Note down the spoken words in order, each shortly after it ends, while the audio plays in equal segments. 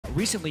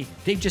recently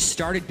they've just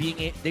started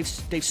being they've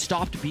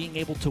stopped being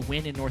able to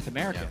win in North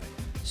America. Yeah.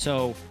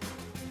 So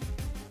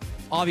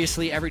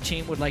obviously every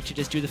team would like to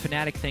just do the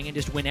Fnatic thing and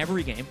just win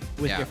every game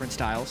with different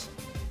styles.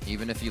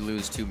 Even if you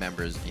lose 2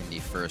 members in the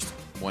first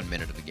 1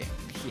 minute of the game.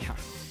 Yeah.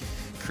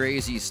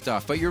 Crazy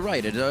stuff. But you're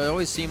right. It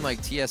always seemed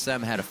like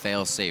TSM had a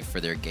fail-safe for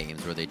their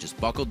games where they just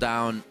buckled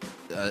down,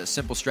 a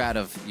simple strat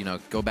of, you know,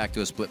 go back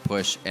to a split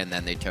push, and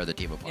then they tear the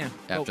team apart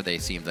after they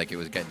seemed like it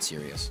was getting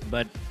serious.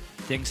 But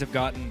things have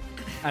gotten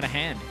out of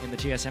hand in the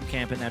TSM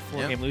camp in that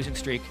 4-game losing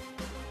streak.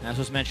 As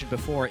was mentioned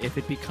before, if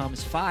it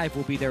becomes 5,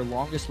 will be their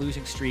longest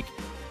losing streak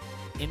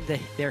in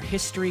their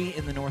history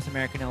in the North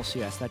American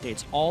LCS. That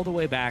dates all the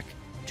way back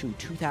to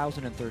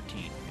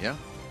 2013. Yeah.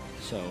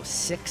 So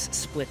 6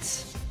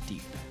 splits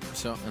deep.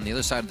 So on the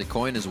other side of the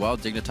coin as well,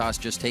 Dignitas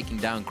just taking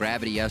down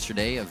Gravity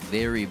yesterday, a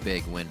very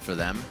big win for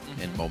them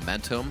in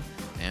momentum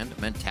and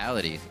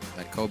mentality.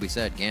 Like Kobe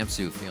said,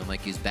 Gamsu feeling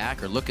like he's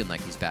back, or looking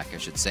like he's back, I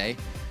should say,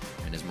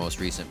 in his most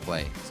recent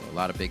play. So a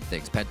lot of big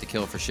things.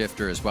 Pentakill for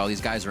Shiphtur as well.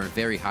 These guys are in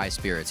very high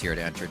spirits here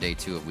to enter day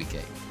 2 of week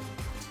 8.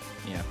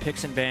 Yeah,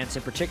 picks and bans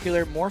in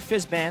particular. More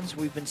Fizz bans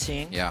we've been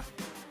seeing. Yeah.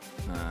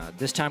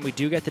 This time we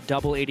do get the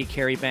double AD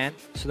carry ban,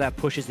 so that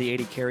pushes the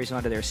AD carries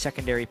onto their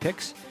secondary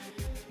picks.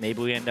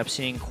 Maybe we end up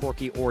seeing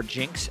Corki or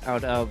Jinx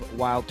out of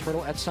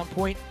Wildturtle at some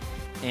point.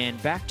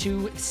 And back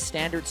to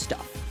standard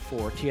stuff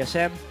for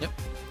TSM. Yep.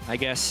 I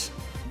guess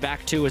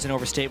back to is an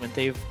overstatement.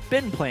 They've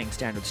been playing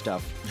standard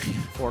stuff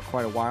for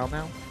quite a while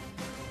now.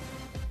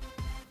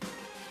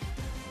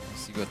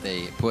 Let's see what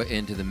they put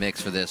into the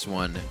mix for this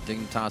one.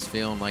 Dignitas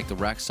feeling like the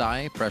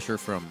Rek'Sai. Pressure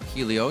from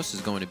Helios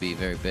is going to be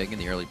very big in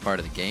the early part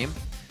of the game.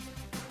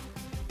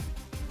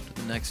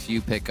 The next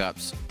few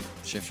pickups,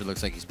 Shiphtur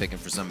looks like he's picking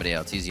for somebody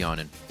else. He's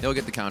yawning. He'll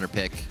get the counter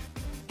pick.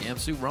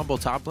 Gamsu, Rumble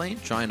top lane,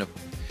 trying to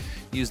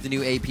use the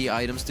new AP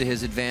items to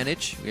his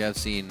advantage. We have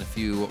seen a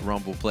few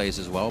Rumble plays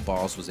as well.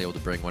 Balls was able to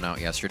bring one out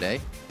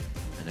yesterday,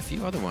 and a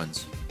few other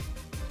ones.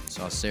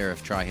 Saw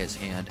Seraph try his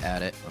hand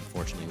at it,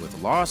 unfortunately with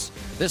a loss.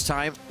 This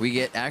time, we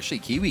get actually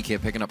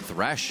KiWiKid picking up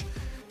Thresh,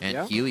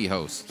 and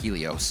Helios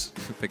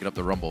picking up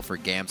the Rumble for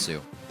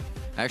Gamsu.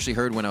 I actually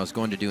heard when I was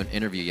going to do an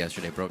interview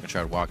yesterday, Broken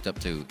Shard walked up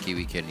to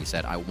KiWiKid and he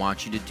said, I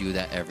want you to do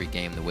that every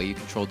game. The way you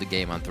controlled the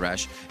game on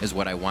Thresh is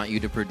what I want you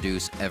to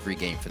produce every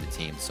game for the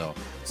team. So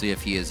see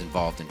if he is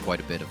involved in quite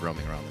a bit of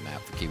roaming around the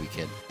map for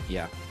KiWiKid.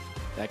 Yeah,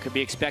 that could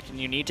be expected.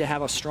 You need to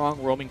have a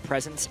strong roaming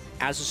presence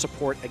as a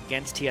support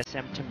against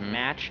TSM to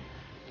match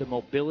the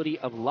mobility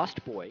of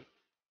Lustboy.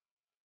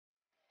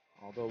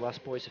 Although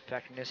Lustboy's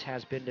effectiveness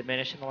has been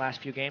diminished in the last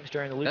few games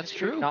during the losing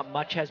streak. Not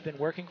much has been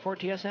working for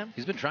TSM.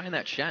 He's been trying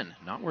that Shen,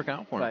 not working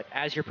out for him. But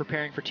as you're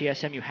preparing for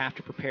TSM, you have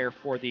to prepare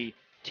for the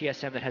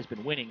TSM that has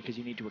been winning, because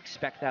you need to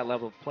expect that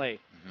level of play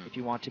if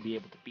you want to be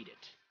able to beat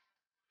it.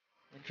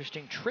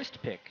 Interesting Trist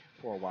pick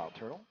for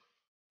Wildturtle.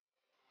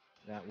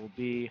 That will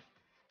be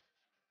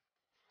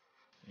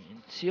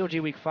in COG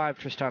Week 5.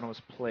 Tristana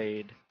was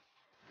played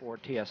for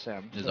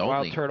TSM. There's so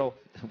only Wildturtle.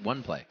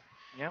 one play.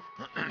 Yep.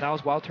 That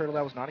was Wildturtle.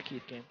 That was not a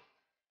Keith game.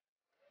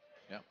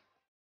 Yep.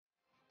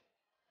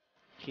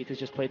 Keith has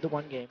just played the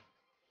 1 game.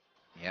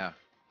 Yeah.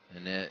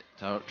 And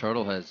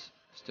Turtle has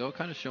still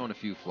kind of shown a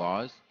few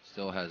flaws.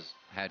 Still has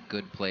had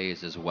good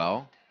plays as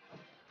well.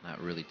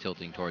 Not really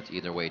tilting towards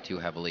either way too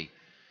heavily.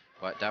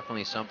 But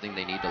definitely something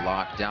they need to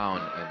lock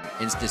down.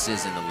 And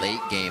instances in the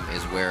late game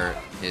is where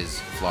his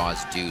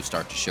flaws do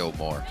start to show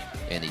more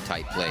in the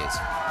tight plays.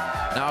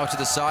 Now to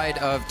the side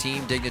of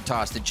Team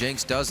Dignitas, the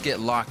Jinx does get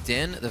locked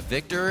in. The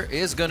Viktor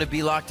is going to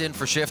be locked in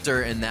for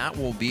Shiphtur, and that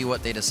will be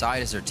what they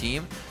decide as their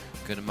team.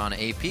 Good amount of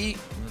AP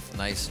with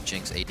nice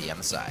Jinx AD on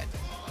the side.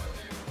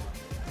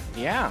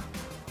 Yeah,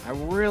 I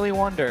really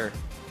wonder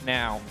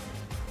now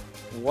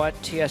what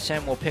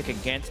TSM will pick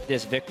against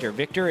this Viktor.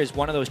 Viktor is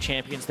one of those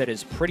champions that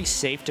is pretty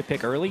safe to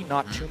pick early,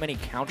 not too many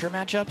counter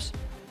matchups.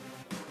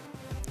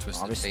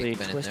 Twisted Obviously, Fate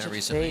been Twisted in there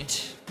recently.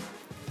 Fate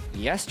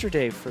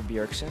yesterday for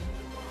Bjergsen.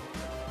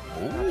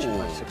 Not too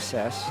much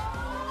success.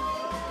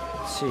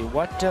 Let's see,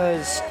 what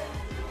does...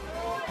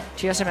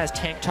 TSM has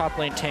tank top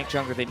lane, tank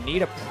jungler. They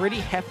need a pretty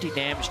hefty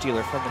damage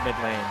dealer from the mid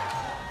lane.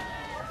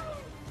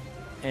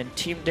 And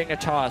Team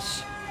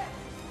Dignitas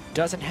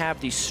doesn't have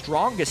the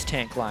strongest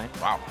tank line.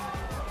 Wow.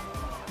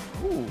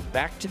 Ooh,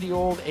 back to the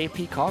old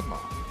AP Kog'Maw.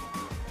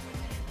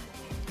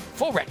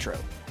 Full retro.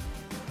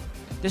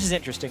 This is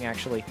interesting,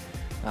 actually.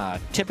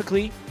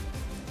 Typically,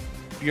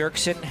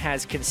 Bjergsen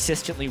has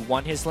consistently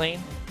won his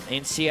lane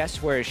in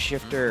CS, whereas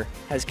Shiphtur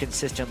has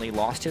consistently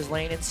lost his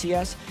lane in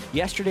CS.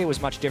 Yesterday was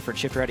much different.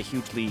 Shiphtur had a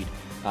huge lead.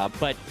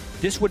 But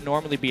this would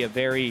normally be a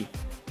very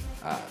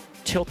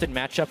tilted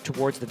matchup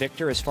towards the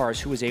Viktor as far as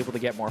who is able to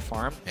get more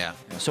farm. Yeah.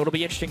 So it'll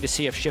be interesting to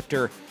see if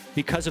Shiphtur,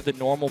 because of the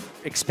normal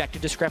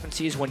expected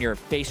discrepancies when you're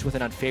faced with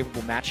an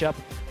unfavorable matchup,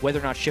 whether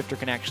or not Shiphtur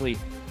can actually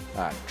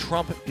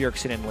trump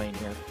Bjergsen in lane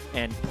here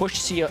and push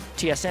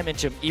TSM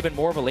into even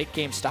more of a late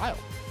game style,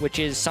 which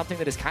is something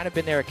that has kind of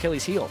been their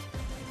Achilles heel.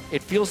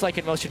 It feels like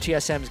in most of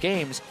TSM's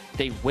games,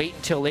 they wait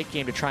until late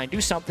game to try and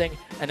do something,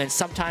 and then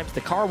sometimes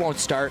the car won't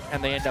start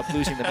and they end up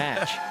losing the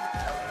match.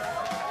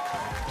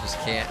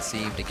 just can't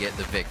seem to get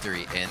the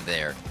victory in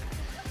there.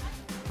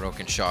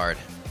 Broken Shard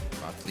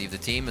about to leave the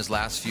team. His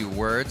last few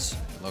words.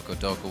 Loco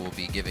Doco will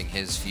be giving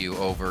his few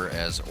over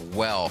as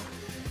well.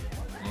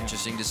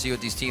 Interesting to see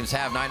what these teams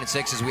have.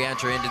 9-6 as we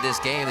enter into this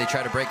game. They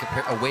try to break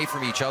away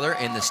from each other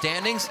in the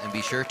standings. And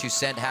be sure to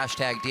send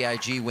hashtag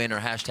DIGWin or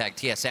hashtag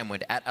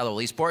TSMWin at LOL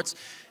Esports.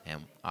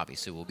 And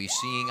obviously, we'll be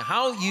seeing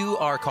how you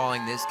are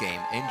calling this game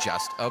in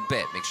just a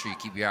bit. Make sure you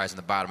keep your eyes on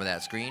the bottom of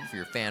that screen for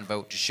your fan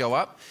vote to show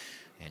up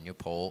and your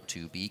poll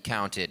to be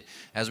counted.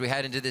 As we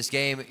head into this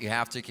game, you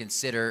have to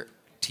consider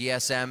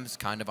TSM's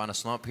kind of on a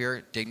slump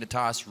here.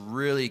 Dignitas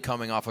really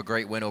coming off a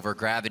great win over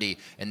Gravity,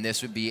 and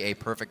this would be a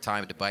perfect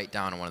time to bite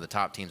down on one of the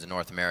top teams in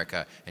North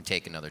America and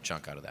take another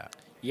chunk out of that.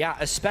 Yeah,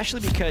 especially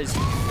because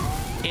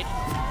it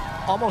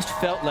almost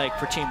felt like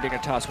for Team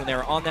Dignitas when they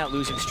were on that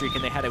losing streak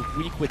and they had a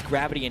week with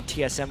Gravity and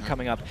TSM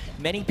coming up,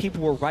 many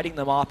people were writing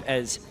them off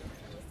as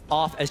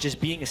just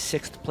being a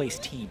 6th place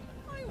team.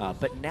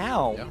 But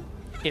now,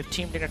 if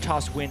Team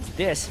Dignitas wins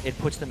this, it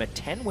puts them at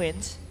 10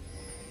 wins,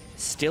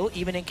 still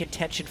even in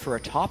contention for a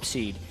top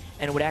seed,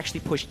 and it would actually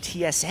push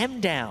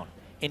TSM down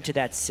into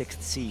that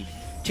 6th seed.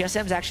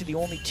 TSM is actually the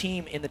only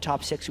team in the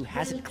top 6 who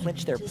hasn't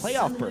clinched their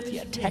playoff berth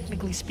yet.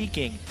 Technically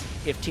speaking,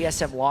 if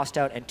TSM lost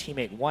out and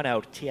Teammate won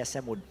out,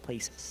 TSM would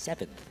place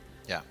 7th.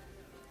 Yeah,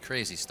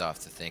 crazy stuff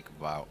to think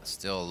about.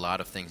 Still a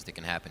lot of things that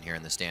can happen here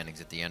in the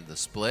standings at the end of the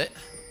split.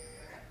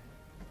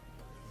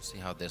 See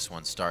how this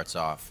one starts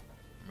off.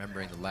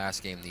 Remembering the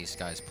last game these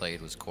guys played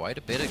was quite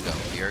a bit ago.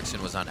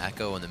 Bjergsen was on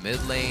Echo in the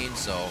mid lane,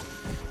 so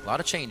a lot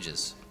of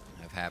changes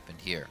have happened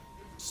here.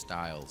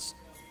 Styles.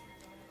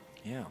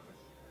 Yeah.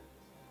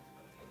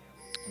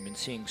 We've been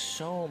seeing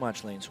so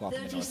much lane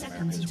swapping in North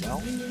America as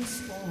well.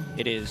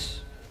 It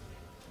is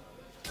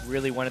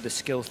really one of the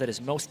skills that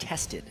is most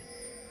tested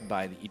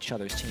by each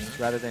other's teams,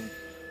 rather than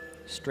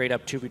straight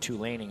up 2v2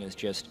 laning, is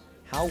just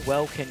how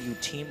well can you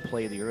team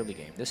play the early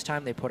game. This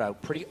time they put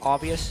out pretty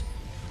obvious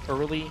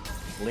early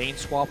lane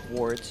swap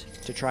wards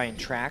to try and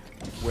track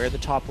where the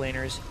top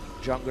laners,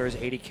 junglers,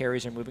 AD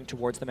carries are moving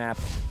towards the map.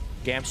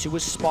 Gamsu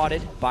was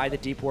spotted by the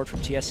deep ward from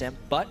TSM,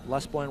 but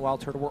Lustboy and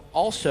Wildturtle were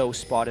also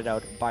spotted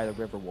out by the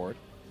river ward.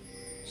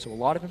 So a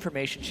lot of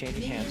information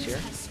changing hands here.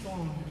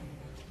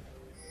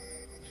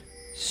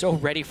 So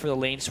ready for the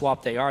lane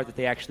swap they are that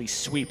they actually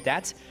sweep.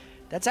 That's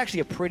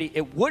actually a pretty,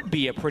 it would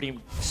be a pretty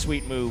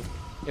sweet move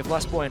if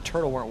Lustboy and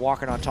Turtle weren't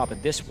walking on top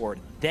of this ward.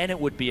 Then it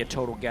would be a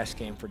total guess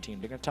game for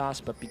Team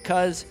Dignitas, but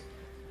because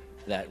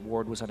that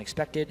ward was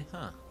unexpected,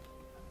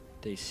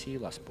 they see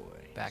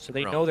Lustboy. So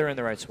they know they're in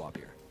the right swap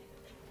here,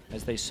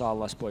 as they saw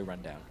Lustboy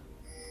run down.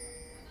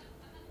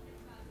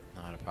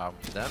 Not a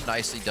problem for them.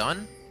 Nicely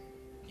done.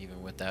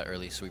 Even with that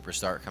early sweeper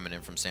start coming in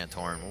from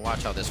Santorin. We'll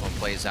watch how this one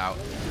plays out.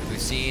 We've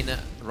seen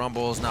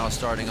Rumbles now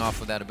starting off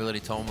with that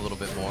ability tome a little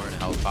bit more in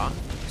health pop.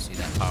 See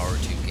that power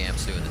to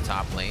Gamsu in the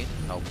top lane.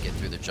 Help get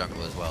through the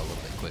jungle as well a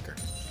little bit quicker.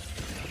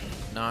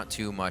 Not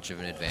too much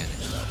of an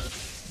advantage though.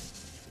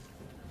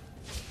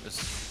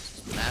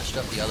 Just mashed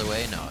up the other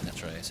way. No,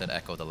 that's right. I said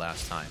Echo the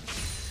last time.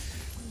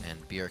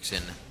 And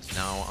Bjergsen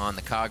now on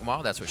the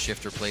Kog'Maw. That's what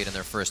Shiphtur played in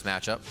their first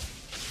matchup.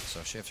 So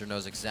Shiphtur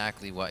knows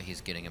exactly what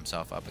he's getting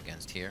himself up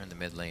against here in the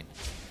mid lane.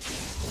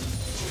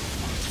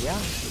 Yeah,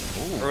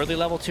 early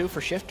level 2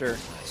 for Shiphtur.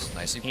 Nice,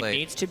 nicely played. He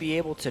needs to be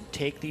able to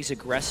take these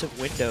aggressive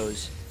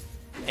windows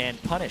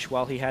and punish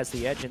while he has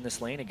the edge in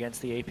this lane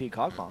against the AP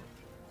Kog'Maw.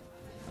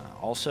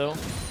 Also,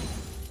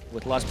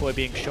 with Lustboy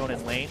being shown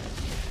in lane,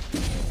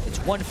 it's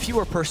one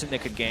fewer person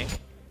that could gank,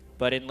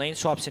 but in lane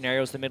swap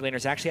scenarios, the mid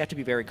laners actually have to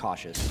be very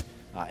cautious.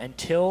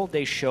 Until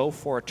they show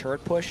for a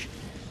turret push,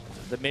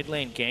 the mid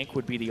lane gank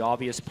would be the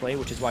obvious play,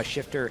 which is why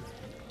Shiphtur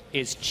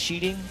is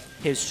cheating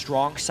his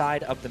strong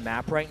side of the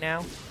map right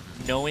now,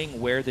 knowing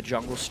where the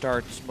jungle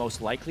starts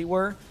most likely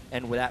were,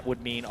 and that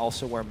would mean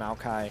also where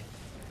Maokai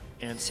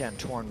and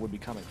Santorin would be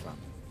coming from.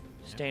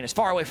 Staying as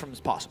far away from as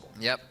possible.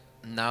 Yep.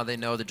 Now they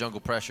know the jungle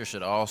pressure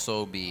should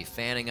also be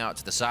fanning out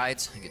to the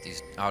sides and get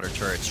these outer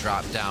turrets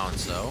dropped down.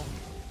 So,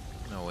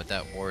 with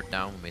that ward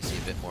down, we may see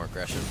a bit more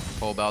aggression.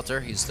 Pole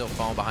Belter, he's still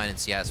falling behind in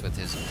CS with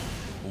his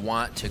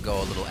want to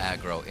go a little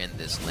aggro in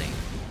this lane.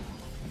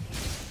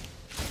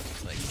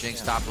 Like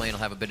Jinx top lane will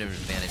have a bit of an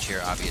advantage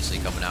here, obviously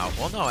coming out.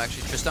 Well, no,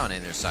 actually Tristana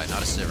in their side,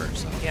 not a Sivir.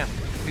 So yeah,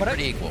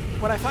 pretty equal.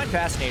 What I find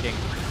fascinating,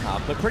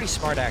 but pretty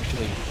smart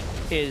actually,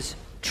 is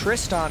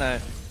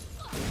Tristana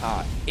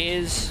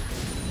is,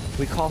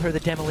 we call her the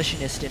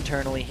demolitionist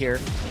internally here,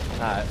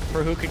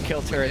 for who can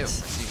kill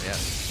turrets.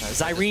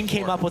 Zyrene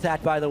came up with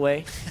that, by the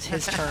way. It's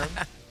his term.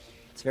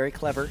 It's very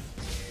clever.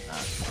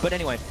 But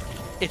anyway,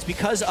 it's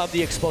because of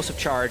the explosive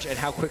charge and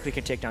how quickly it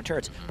can take down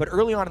turrets. But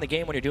early on in the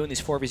game, when you're doing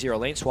these 4v0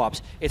 lane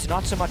swaps, it's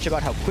not so much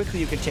about how quickly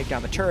you can take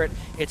down the turret,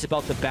 it's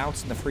about the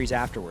bounce and the freeze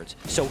afterwards.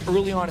 So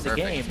early on in the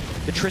game,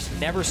 the Trist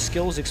never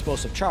skills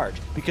explosive charge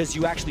because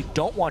you actually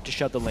don't want to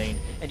shut the lane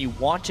and you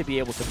want to be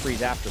able to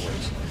freeze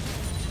afterwards.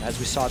 As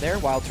we saw there,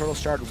 Wildturtle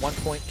started 1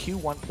 point Q,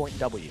 1 point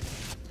W.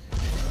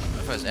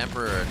 If as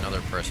Emperor or another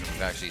person,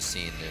 we've actually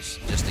seen this,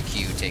 just the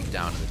Q take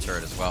down the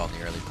turret as well in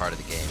the early part of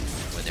the game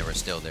when they were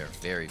still there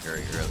very,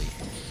 very early.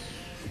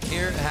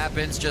 here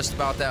happens just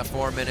about that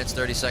 4 minutes,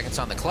 30 seconds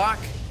on the clock.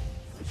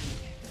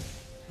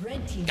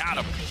 Got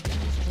him.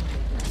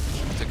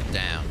 Took it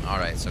down. All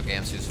right, so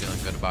Gamsu's feeling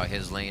good about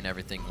his lane.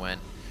 Everything went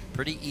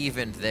pretty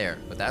even there,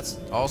 but that's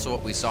also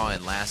what we saw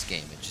in last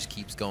game. It just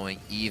keeps going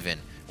even.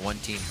 One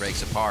team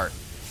breaks apart.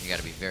 You got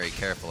to be very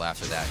careful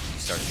after that. You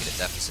start to get a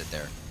deficit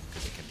there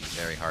because it can be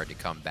very hard to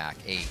come back.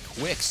 A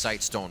quick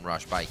Sightstone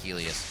rush by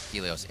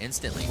Helios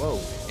instantly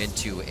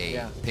into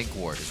a pink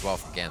ward as well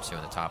from Gamsu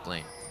in the top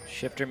lane.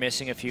 Shiphtur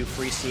missing a few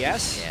free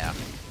CS. Yeah.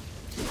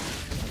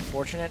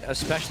 Unfortunate,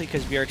 especially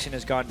because Bjergsen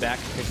has gone back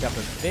and picked up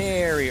a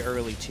very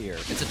early tier.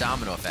 It's a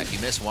domino effect. You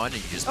miss one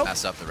and you just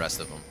mess up the rest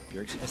of them.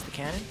 Bjergsen has the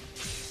cannon.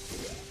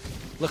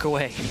 Look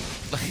away.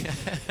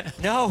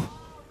 No!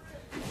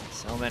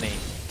 So many.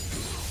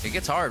 It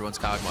gets hard once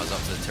Kog'Maw's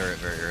up to the turret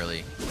very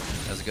early.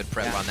 Does a good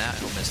prep on that.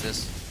 Don't miss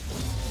this.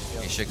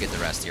 You should get the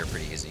rest here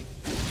pretty easy.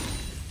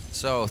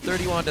 So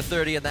 31 to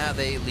 30 in that,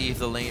 they leave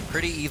the lane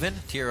pretty even.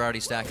 Tier already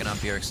stacking on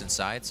Bjergsen's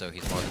side, so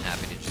he's more than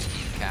happy to just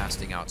keep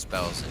casting out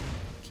spells and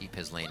keep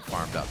his lane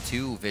farmed up.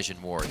 2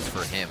 vision wards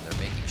for him. They're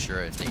making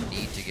sure if they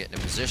need to get in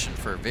a position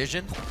for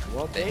vision,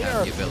 well, they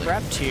have the ability.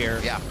 Prepped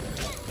here. Yeah.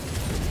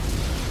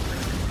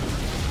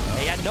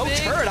 They had no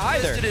turret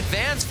either. An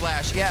advanced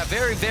flash. Yeah,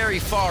 very, very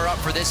far up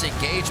for this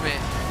engagement.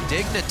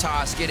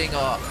 Dignitas getting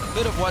a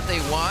bit of what they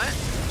want.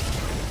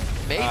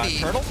 Maybe.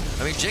 Turtle?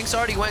 I mean, Jinx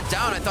already went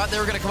down. I thought they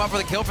were going to come up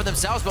with a kill for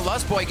themselves, but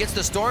Lustboy gets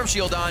the Storm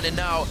Shield on, and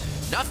now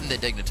nothing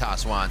that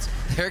Dignitas wants.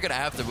 They're going to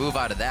have to move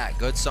out of that.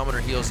 Good summoner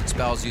heals and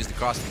spells used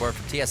across the board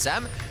from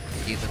TSM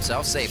to keep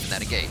themselves safe in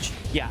that engage.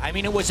 Yeah, I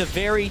mean, it was a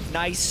very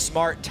nice,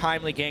 smart,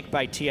 timely gank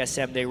by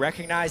TSM. They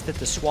recognized that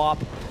the swap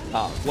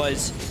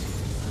was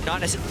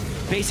not necessarily...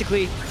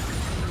 Basically,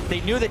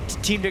 they knew that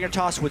Team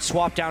Dignitas would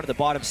swap down to the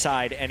bottom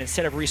side, and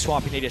instead of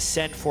reswapping, they just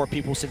send 4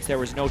 people since there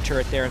was no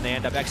turret there, and they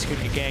end up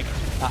executing a gank.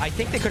 I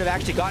think they could have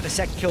actually gotten a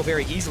second kill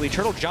very easily.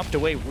 Turtle jumped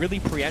away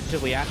really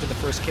preemptively after the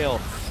first kill.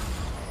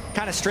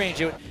 Kind of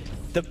strange.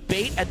 The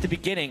bait at the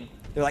beginning,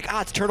 they're like,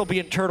 it's Turtle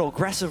being Turtle,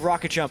 aggressive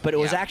rocket jump, but it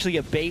was actually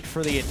a bait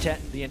for the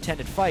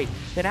intended fight.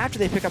 Then after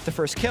they pick up the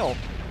first kill,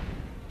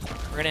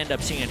 we're going to end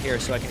up seeing it here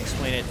so I can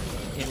explain it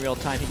in real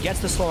time. He gets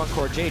the slow on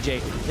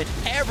CoreJJ, then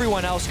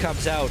everyone else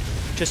comes out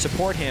to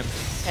support him.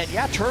 And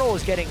yeah, Turtle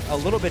is getting a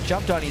little bit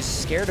jumped on. He's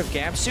scared of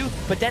Gamsu,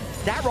 but then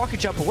that rocket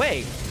jump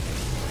away.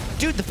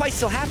 Dude, the fight's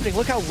still happening.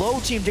 Look how low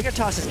Team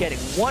Dignitas is getting.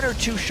 1 or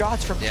 2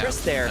 shots from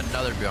Trist there.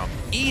 Another jump.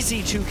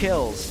 Easy 2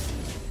 kills.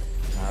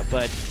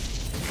 But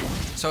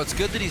so it's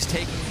good that he's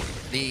taking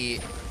the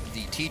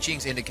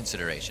teachings into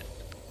consideration,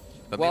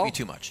 but maybe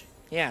too much.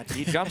 Yeah,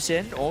 he jumps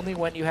in only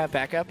when you have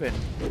backup, and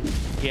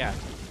yeah.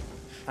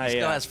 He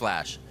still has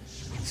flash.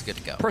 He's good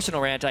to go.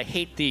 Personal rant, I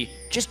hate the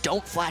just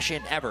don't flash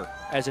in ever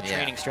as a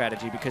training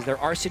strategy, because there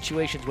are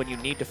situations when you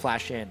need to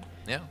flash in.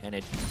 Yeah. And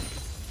it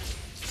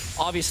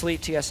obviously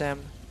TSM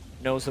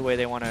knows the way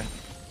they want to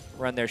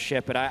run their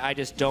ship, but I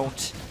just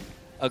don't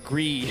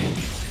agree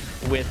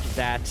with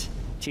that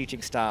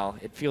teaching style.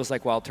 It feels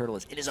like Wildturtle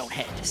is in his own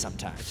head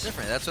sometimes. It's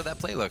different. That's what that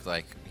play looked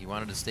like. He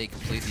wanted to stay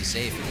completely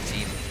safe, and the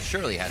team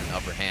surely had an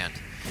upper hand.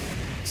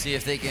 See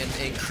if they can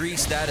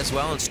increase that as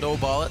well and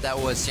snowball it. That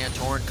was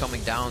Santorin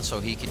coming down, so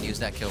he can use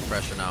that kill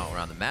pressure now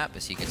around the map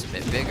as he gets a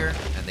bit bigger,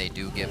 and they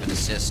do give an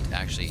assist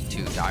actually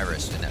to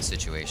Dyrus in that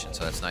situation,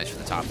 so that's nice for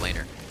the top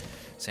laner.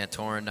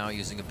 Santorin now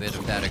using a bit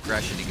of that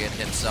aggression to get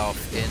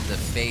himself in the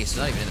face,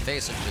 not even in the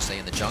face, I should just say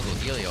in the jungle.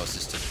 Helios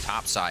is to the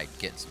top side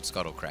getting some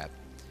scuttle crab.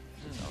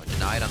 So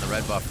denied on the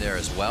red buff there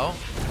as well.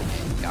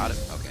 Got it,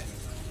 okay.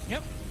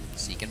 Yep.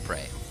 Seek and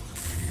pray.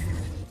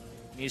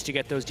 Needs to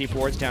get those deep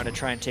wards down to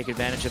try and take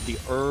advantage of the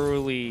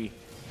early...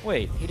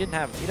 Wait, he doesn't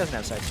have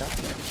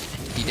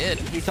Sightstone. He did.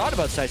 He thought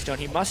about Sightstone.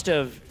 He must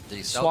have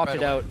swapped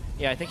it out.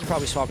 Yeah, I think he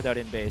probably swapped it out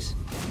in base.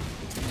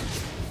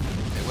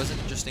 It was an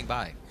interesting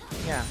buy.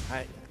 Yeah,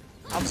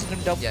 I'll just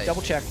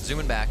double check.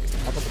 Zooming back,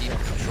 keep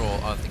control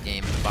of the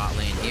game in the bot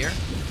lane here.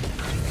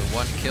 The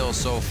 1 kill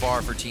so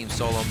far for Team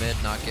Solomid,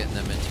 not getting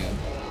them into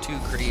too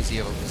crazy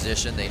of a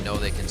position. They know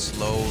they can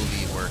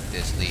slowly work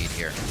this lead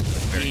here.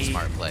 Very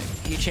smart play.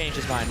 He changed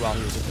his mind while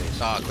he was in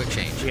base. Quick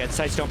change. He had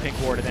Sightstone pink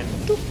ward and then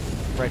boop,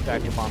 right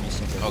back to bombing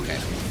center. Okay.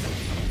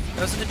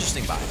 That was an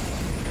interesting buy.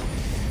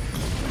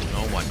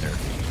 No wonder.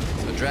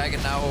 So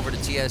Dragon now over to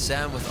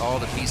TSM with all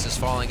the pieces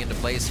falling into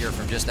place here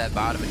from just that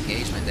bottom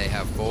engagement. They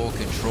have full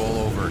control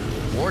over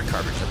ward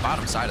coverage, the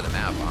bottom side of the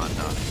map on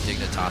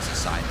Dignitas'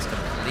 side. It's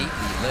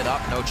completely lit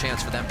up. No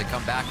chance for them to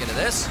come back into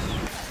this.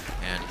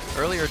 And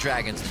earlier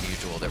Dragons than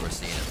usual that we're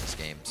seeing in this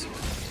game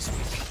this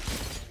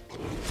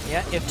week.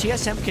 Yeah, if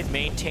TSM can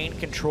maintain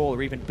control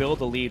or even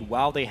build a lead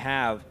while they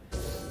have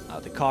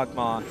the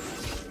Kog'Maw,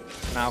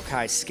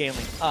 Maokai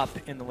scaling up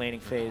in the laning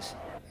phase,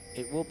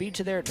 it will be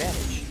to their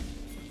advantage.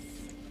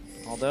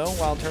 Although,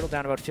 Wildturtle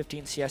down about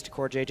 15 CS to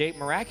CoreJJ,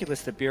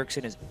 miraculous that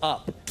Bjergsen is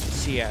up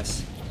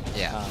CS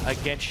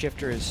against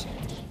Shiphtur's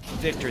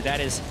Viktor. That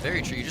is...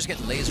 Very true. You're just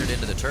getting lasered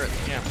into the turret.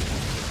 Yeah.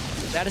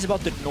 That is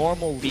about the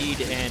normal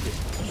lead and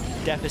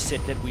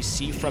deficit that we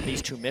see from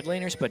these 2 mid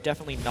laners, but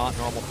definitely not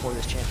normal for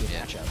this champion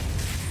matchup.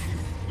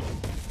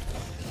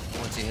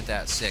 you hit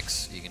that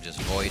 6, you can just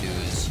Void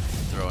Ooze,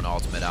 throw an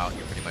ultimate out, and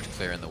you're pretty much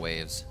clearing the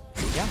waves.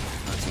 Yeah.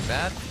 Not too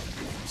bad.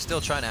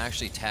 Still trying to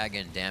actually tag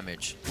in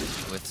damage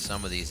with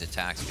some of these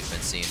attacks we've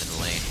been seeing in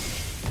the lane.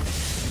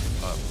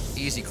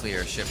 Easy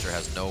clear. Shiphtur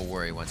has no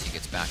worry once he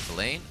gets back to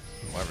lane.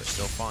 However,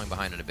 still falling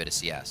behind on a bit of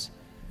CS.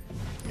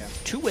 Yeah.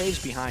 2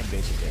 waves behind,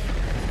 basically.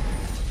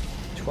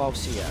 12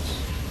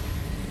 CS.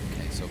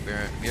 Okay, so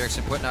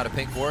Bjergsen putting out a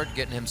pink ward,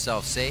 getting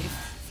himself safe.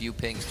 Few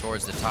pings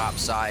towards the top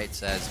side,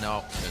 says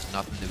no, there's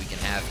nothing that we can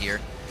have here.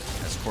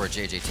 As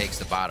CoreJJ takes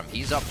the bottom.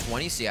 He's up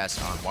 20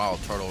 CS on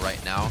Wildturtle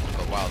right now,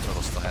 but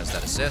Wildturtle still has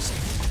that assist.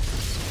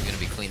 He's going to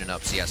be cleaning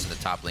up CS in the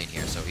top lane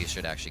here, so he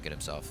should actually get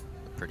himself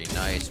a pretty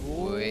nice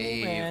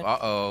wave.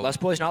 Uh-oh.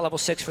 Lustboy's not level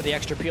 6 for the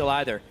extra peel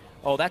either.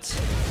 Oh, that's...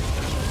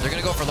 They're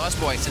going to go for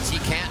Lustboy since he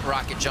can't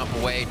rocket jump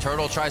away.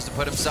 Turtle tries to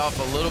put himself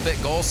a little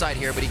bit goal side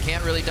here, but he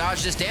can't really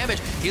dodge this damage.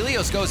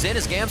 Helios goes in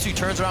as Gamsu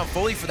turns around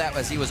fully for that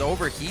as he was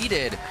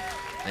overheated.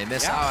 They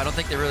miss out. I don't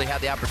think they really had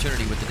the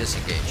opportunity with the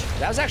disengage.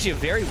 That was actually a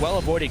very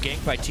well-avoided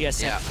gank by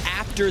TSM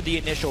after the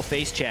initial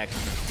face check.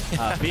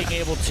 Being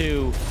able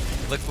to...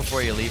 Look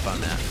before you leap on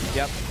that.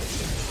 Yep.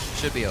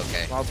 Should be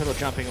okay. Wildturtle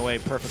jumping away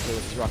perfectly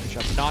with his rocket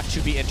jump, not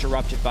to be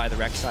interrupted by the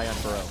Rek'Sai on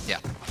Burrow.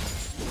 Yeah.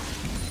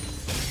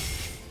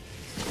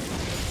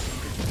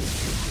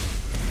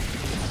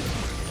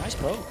 Nice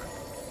poke.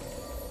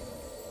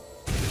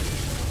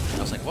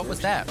 I was like, what was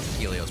that?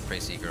 Helios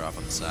Preyseeker off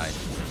on the side.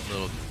 A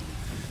little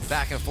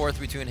back and forth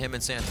between him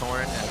and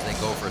Santorin as they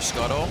go for a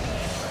scuttle.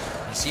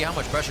 You see how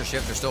much pressure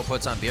Shiphtur still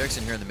puts on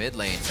Bjergsen here in the mid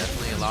lane.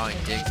 Definitely allowing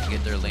Dig to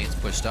get their lanes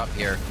pushed up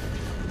here.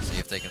 See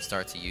if they can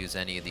start to use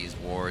any of these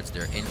wards.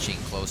 They're inching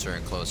closer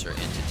and closer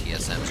into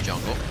TSM's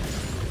jungle.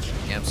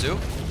 Gamsu,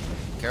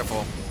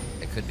 careful.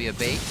 It could be a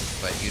bait,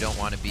 but you don't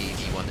want to be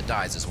the one that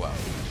dies as well. I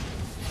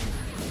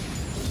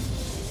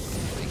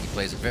think he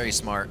plays it very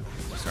smart.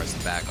 Starts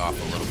to back off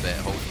a little bit.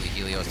 Hopefully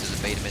Helios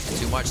doesn't bait him into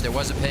too much. There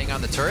was a ping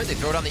on the turret. They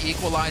throw down the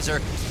equalizer.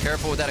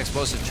 Careful with that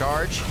explosive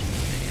charge.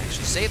 They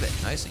actually save it.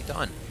 Nicely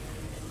done.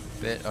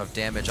 Bit of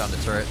damage on the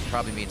turret.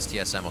 Probably means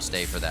TSM will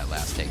stay for that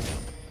last takedown.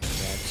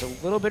 Yeah, it's a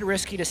little bit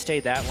risky to stay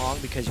that long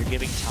because you're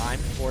giving time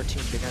for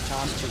Team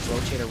Dignitas to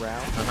rotate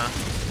around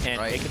and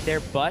make it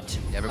there, but...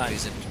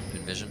 Everybody's in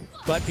vision.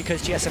 But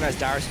because TSM has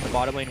Dyrus in the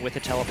bottom lane with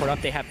the teleport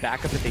up, they have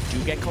backup if they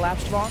do get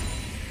collapsed on.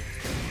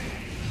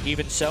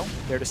 Even so,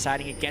 they're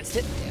deciding against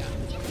it.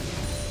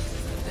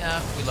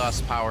 Yeah, we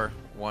lost power.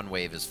 1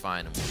 wave is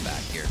fine, and we're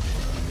back here.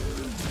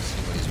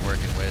 See what he's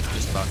working with.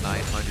 Just about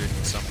 900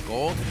 and some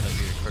gold. That'll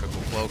be a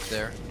critical cloak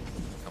there.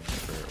 Coming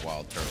for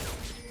Wildturtle.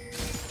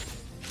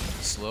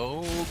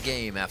 Slow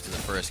game after the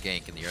first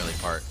gank in the early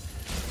part.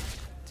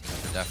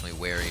 Teams are definitely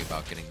wary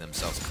about getting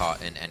themselves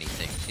caught in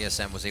anything.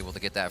 TSM was able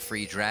to get that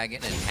free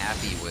dragon and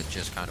happy with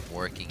just kind of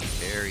working a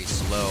very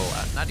slow,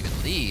 not even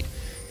lead,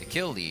 the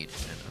kill lead,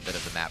 and a bit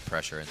of the map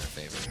pressure in their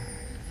favor.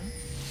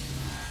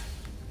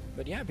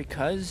 But yeah,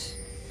 because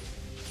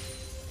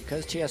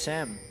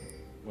TSM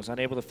was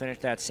unable to finish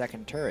that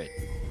second turret,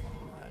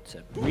 it's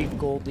a brief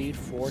gold lead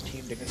for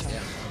Team Dignitas.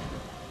 Yeah.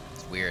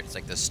 It's weird. It's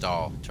like this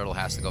stall. Turtle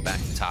has to go back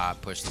to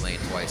top, push the lane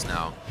twice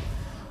now.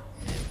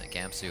 And the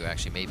Gamsu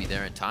actually may be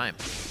there in time.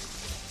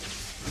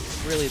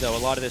 Really, though, a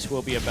lot of this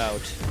will be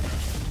about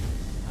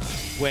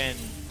when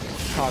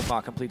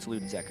Kog'Maw completes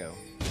Luden's Echo.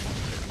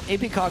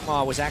 AP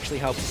Kog'Maw was actually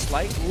helped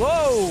slight.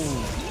 Whoa!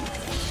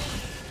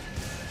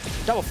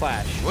 Double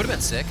flash. Would have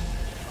been sick.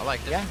 I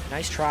liked it. Yeah,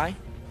 nice try.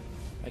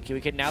 Like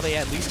KiWiKid. Now they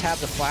at least have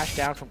the flash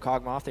down from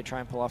Kog'Maw if they try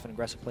and pull off an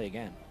aggressive play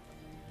again.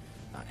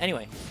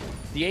 Anyway,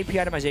 the AP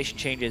itemization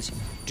changes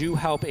do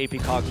help AP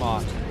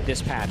Kog'Maw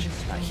this patch.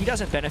 He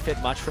doesn't benefit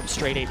much from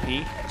straight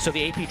AP, so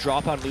the AP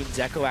drop on Luden's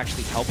Echo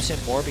actually helps him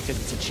more because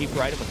it's a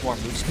cheaper item with more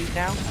move speed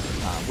now,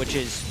 which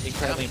is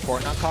incredibly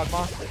important on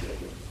Kog'Maw.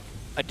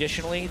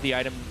 Additionally, the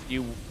item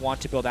you want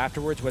to build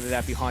afterwards, whether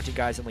that be Haunted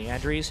Guys and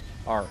Leandries,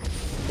 are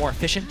more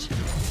efficient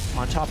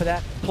on top of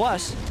that.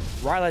 Plus,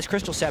 Rylai's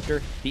Crystal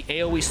Scepter, the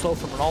AoE slow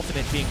from an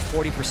ultimate being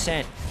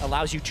 40%,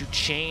 allows you to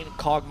chain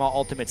Kog'Maw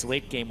ultimates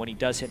late game when he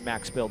does hit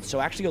max build. So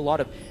actually a lot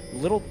of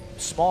little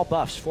small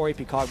buffs for AP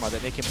Kog'Maw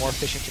that make him more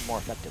efficient and more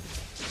effective.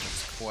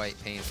 It's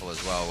quite painful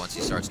as well once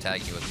he starts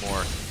tagging you with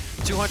more.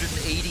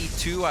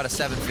 282 out of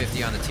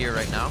 750 on the tier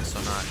right now, so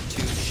not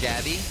too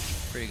shabby.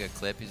 Pretty good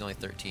clip. He's only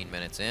 13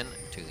 minutes in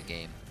to the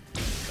game.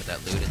 But that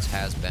Ludens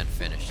has been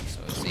finished, so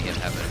I see him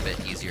having a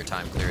bit easier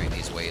time clearing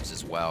these waves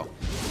as well.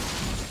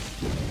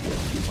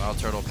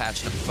 Wildturtle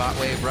patching up the bot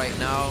wave right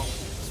now.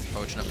 It's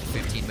approaching up to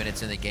 15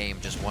 minutes in the game.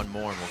 Just one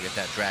more and we'll get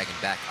that dragon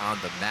back on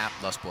the map.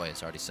 Lustboy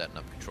is already setting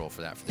up control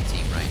for that for the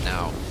team right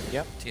now.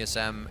 Yep.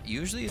 TSM,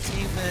 usually a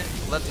team that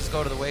let these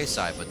go to the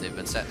wayside, but they've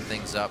been setting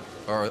things up,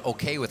 or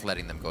okay with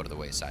letting them go to the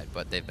wayside,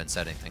 but they've been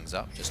setting things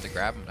up just to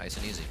grab them nice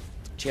and easy.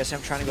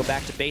 TSM trying to go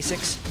back to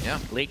basics. Yeah.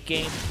 Late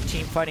game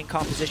team fighting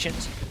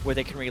compositions where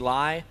they can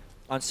rely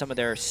on some of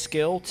their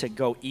skill to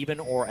go even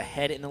or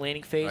ahead in the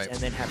laning phase and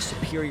then have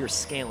superior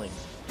scaling,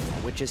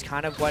 which is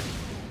kind of what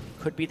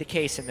could be the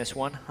case in this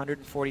one.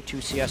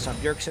 142 CS on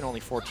Bjergsen, only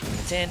 14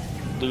 minutes in.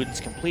 Luden's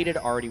completed,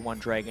 already 1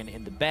 dragon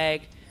in the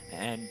bag.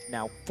 and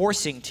now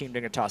forcing Team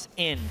Dignitas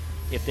in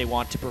if they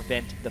want to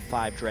prevent the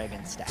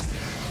 5-dragon stack.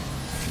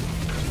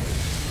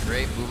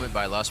 Great movement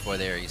by Lustboy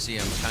there. You see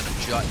him kind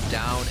of jut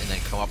down and then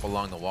come up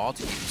along the wall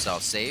to keep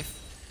himself safe.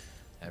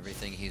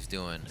 Everything he's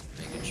doing,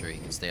 making sure he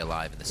can stay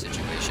alive in the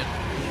situation.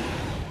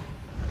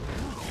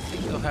 I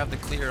think they'll have the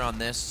clear on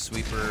this.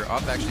 Sweeper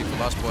up actually for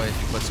Lustboy. If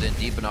he puts it in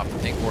deep enough, the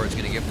pink ward is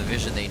going to give them the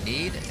vision they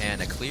need,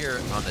 and a clear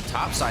on the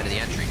top side of the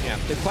entry. Yeah.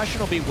 The question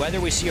will be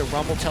whether we see a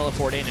Rumble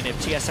teleport in and if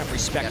TSM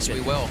respects it.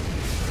 Yes, we will.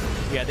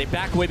 Yeah, they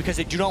back away because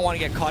they do not want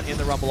to get caught in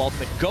the Rumble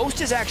ultimate.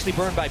 Ghost is actually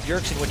burned by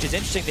Bjergsen, which is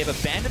interesting. They've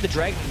abandoned the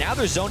Dragon. Now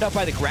they're zoned out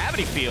by the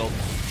gravity field.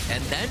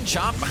 And then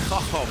Chomp,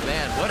 oh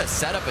man, what a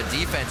setup of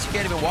defense. You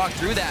can't even walk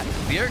through that.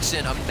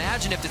 Bjergsen,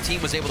 imagine if the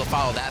team was able to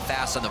follow that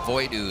fast on the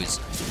Void Ooze.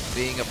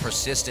 Being a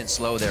persistent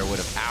slow there would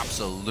have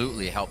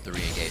absolutely helped the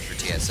re-engage for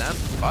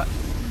TSM. But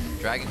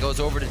Dragon goes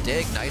over to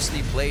Dig.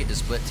 Nicely played to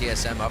split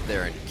TSM up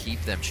there and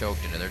keep them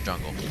choked into their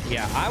jungle.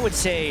 Yeah, I would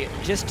say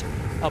just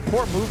a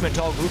poor movement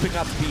all grouping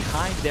up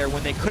behind there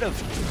when they could have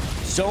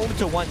zoned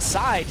to one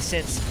side,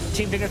 since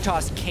Team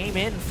Dignitas came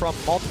in from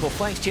multiple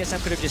flanks.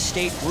 TSM could have just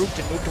stayed grouped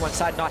and moved to one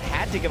side, not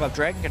had to give up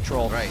Dragon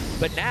control. Right.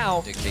 But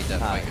now, dictate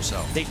that fight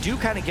yourself. They do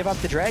kind of give up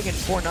the Dragon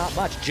for not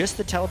much. Just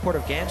the teleport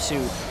of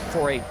Gamsu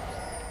for a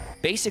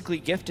basically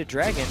gifted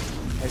Dragon,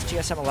 as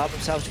TSM allowed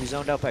themselves to be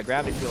zoned out by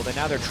gravity field, and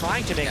now they're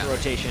trying to make a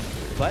rotation,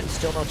 but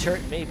still no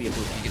turret, maybe a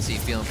boot. You can see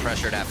feeling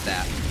pressured after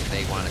that.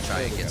 They want to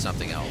try and get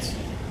something else.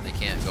 They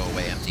can't go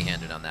away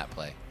empty-handed on that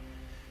play.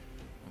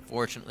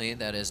 Unfortunately,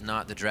 that is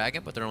not the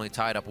Dragon, but they're only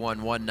tied up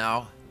 1-1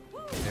 now.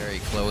 Very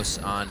close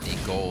on the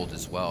gold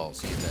as well.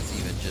 See if that's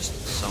even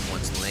just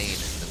someone's lane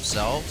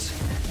themselves.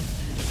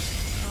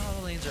 Oh,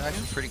 the lanes are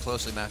actually pretty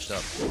closely matched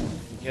up.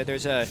 Yeah,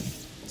 there's a...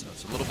 So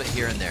it's a little bit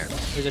here and there.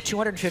 There's a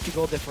 250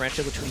 gold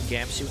differential between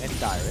Gamsu and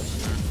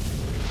Dyrus.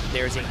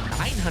 There's a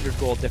 900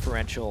 gold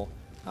differential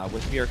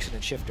with Bjergsen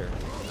and Shiphtur.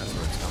 That's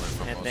where it's coming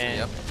from. And mostly, then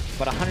yep.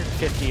 about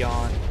 150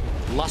 on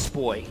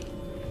Lustboy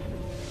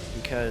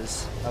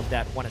because of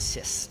that one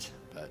assist.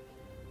 But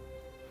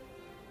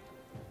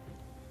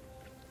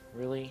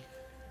really,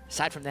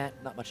 aside from that,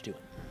 not much doing.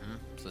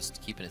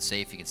 Just keeping it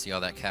safe. You can see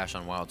all that cash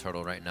on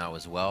Wildturtle right now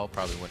as well.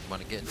 Probably wouldn't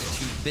want to get into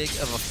too big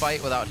of a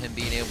fight without him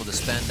being able to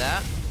spend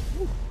that.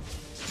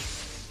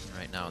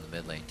 Right now in the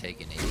mid lane,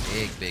 taking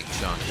a big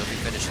chunk. He'll be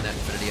finishing that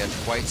Infinity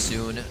Edge quite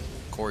soon.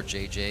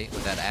 CoreJJ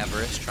with that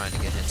Avarice, trying to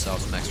get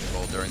himself some extra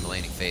gold during the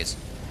laning phase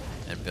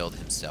and build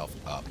himself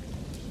up.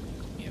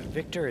 Yeah,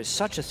 Viktor is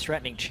such a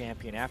threatening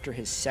champion after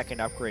his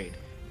second upgrade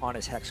on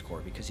his Hex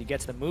Core, because he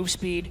gets the move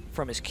speed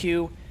from his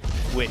Q,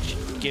 which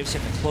gives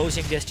him the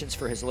closing distance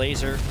for his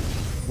laser,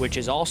 which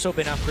has also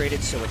been upgraded,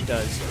 so it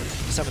does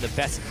some of the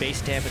best base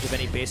damage of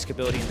any basic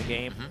ability in the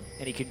game,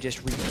 and he can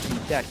just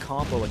repeat that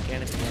combo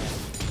again and again.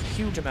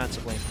 Huge amounts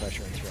of lane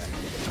pressure and threat.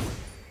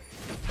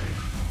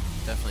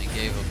 Definitely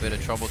gave a bit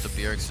of trouble to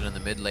Bjergsen in the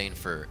mid lane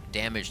for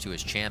damage to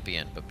his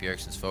champion, but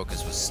Bjergsen's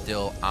focus was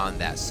still on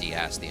that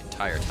CS the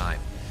entire time.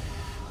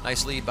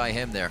 Nice lead by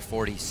him there,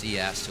 40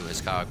 CS to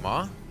his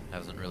Kog'Maw.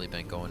 Hasn't really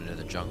been going into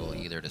the jungle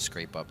either to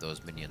scrape up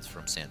those minions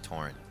from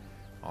Santorin.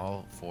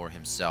 All for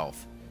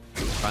himself.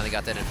 Finally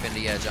got that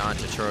Infinity Edge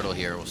onto Turtle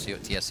here. We'll see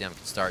what TSM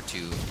can start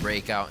to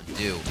break out and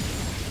do.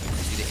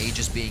 See the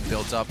Aegis being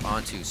built up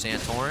onto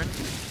Santorin.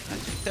 I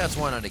think that's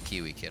one onto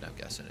KiWiKid, I'm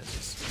guessing.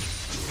 It's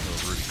a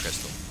little Ruby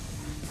Crystal.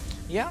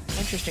 Yeah,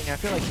 interesting. I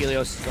feel like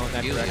Helios is going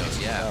that direction.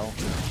 Helios, yeah. Well.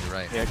 You're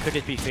right. Yeah, could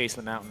it be face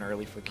the mountain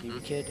early for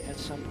KiWiKid at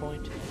some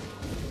point?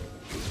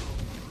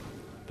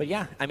 But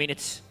yeah, I mean,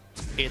 it's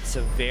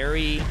a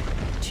very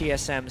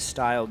TSM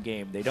style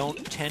game. They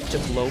don't tend to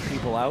blow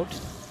people out,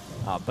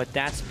 but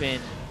that's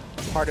been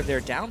part of their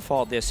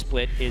downfall this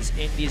split, is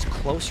in these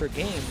closer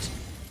games,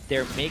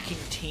 they're making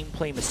team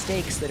play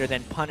mistakes that are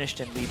then punished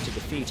and lead to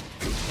defeat.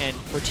 And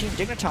for Team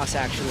Dignitas,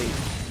 actually,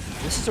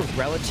 this is a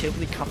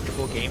relatively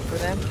comfortable game for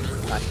them.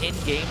 In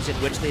games in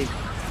which they've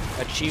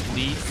achieved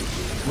lead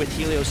with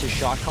Helios'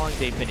 shot calling,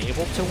 they've been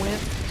able to win.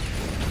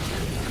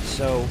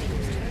 So,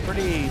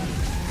 pretty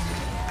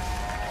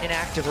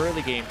inactive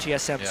early game.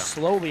 TSM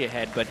slowly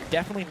ahead, but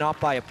definitely not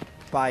by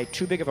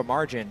too big of a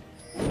margin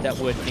that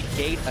would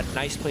negate a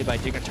nice play by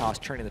Dignitas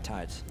turning the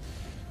tides.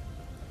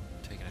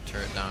 Taking a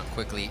turret down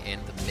quickly in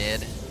the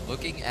mid.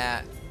 Looking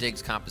at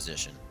Dig's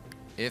composition.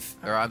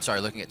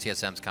 Looking at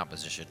TSM's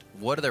composition.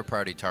 What are their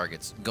priority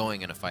targets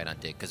going in a fight on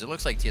Dig? Because it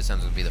looks like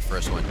TSM's would be the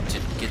first one to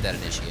get that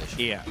initiation.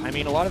 Yeah, I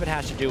mean, a lot of it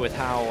has to do with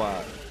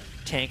how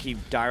tanky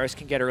Dyrus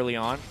can get early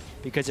on.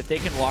 Because if they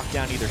can lock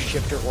down either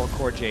Shiphtur or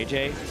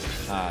CoreJJ,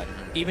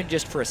 even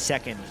just for a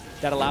second,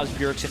 that allows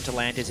Bjergsen to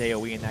land his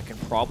AoE, and that can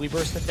probably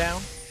burst them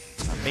down.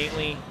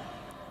 Mainly,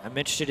 I'm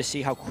interested to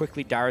see how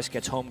quickly Dyrus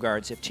gets home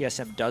guards if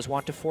TSM does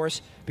want to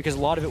force, because a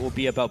lot of it will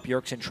be about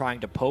Bjergsen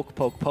trying to poke,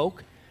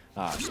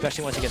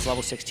 especially once he gets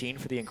level 16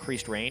 for the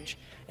increased range,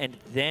 and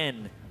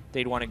then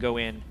they'd want to go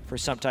in for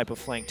some type of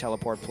flank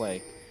teleport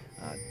play.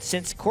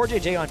 Since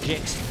CoreJJ on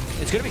Jinx,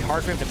 it's going to be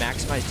hard for him to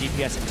maximize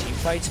DPS in team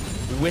fights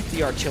with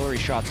the artillery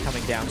shots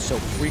coming down so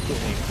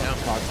frequently from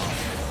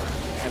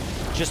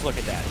Kog'Maw. Just look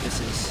at that. This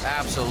is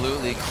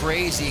absolutely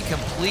crazy.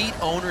 Complete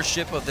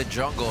ownership of the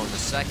jungle in the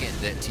second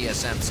that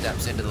TSM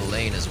steps into the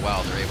lane as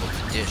well. They're able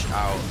to dish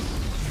out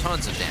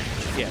tons of damage.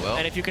 Yeah,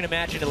 and if you can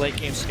imagine a late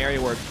game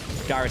scenario where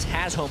Dyrus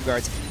has home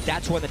guards,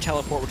 that's when the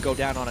teleport would go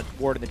down on a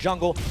ward in the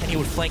jungle, and he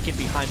would flank in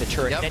behind the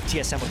turret, and then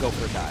TSM would go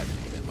for a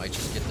dive. They might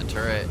just get the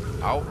turret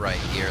outright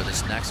here.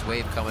 This next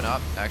wave coming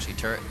up, actually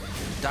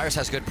Dyrus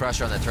has good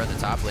pressure on that turret in the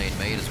top lane,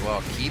 may as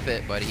well keep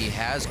it, but he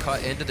has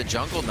cut into the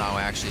jungle now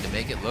actually to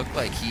make it look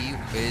like he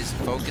is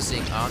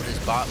focusing on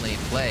this bot lane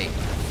play.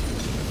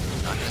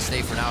 Not going to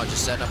stay for now,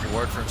 just setting up a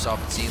ward for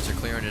himself. It seems they're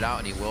clearing it out,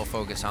 and he will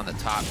focus on the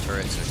top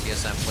turret. So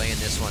TSM playing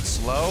this one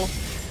slow,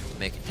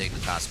 making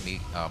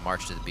Dignitas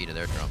march to the beat of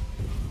their drum.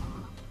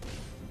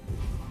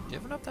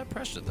 Giving up that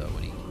pressure, though,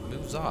 when he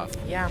moves off.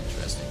 Yeah.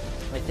 Interesting.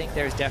 I think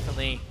there's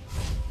definitely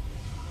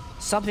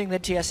something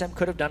that TSM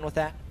could have done with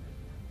that.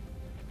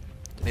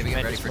 Maybe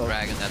get ready for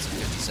Dragon. That's in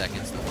 50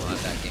 seconds. Don't let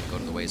that game go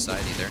to the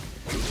wayside either.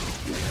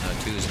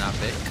 2 is not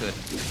big. Could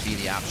be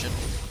the option.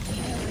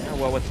 Yeah,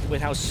 well,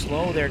 with how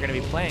slow they're going to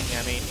be playing,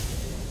 I mean,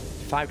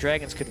 5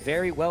 dragons could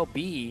very well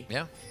be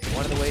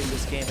one of the ways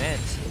this game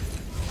ends.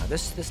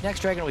 This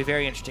next dragon will be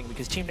very interesting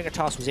because Team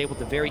Dignitas was able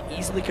to very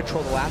easily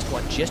control the last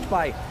one just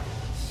by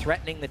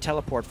threatening the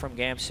teleport from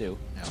Gamsu.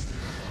 Yeah.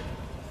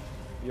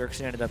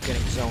 Bjergsen ended up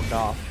getting zoned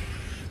off.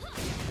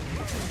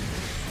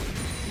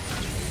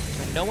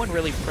 And no one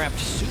really prepped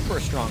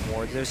super strong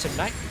wards. There's some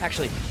nice,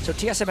 actually, so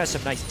TSM has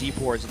some nice deep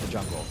wards in the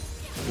jungle,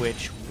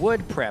 which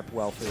would prep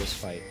well for this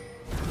fight.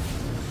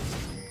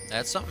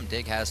 That's something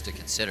Dig has to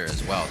consider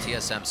as well.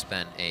 TSM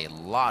spent a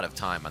lot of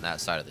time on that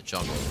side of the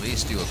jungle. At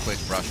least do a quick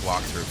brush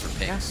walkthrough for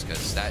picks,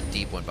 because that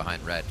deep one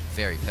behind red,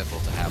 very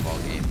pivotal to have all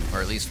game,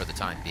 or at least for the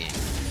time being.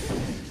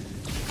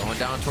 Going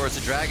down towards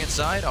the dragon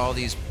side, all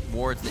these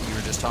wards that you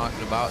were just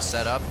talking about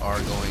set up are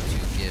going to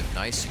give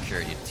nice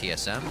security to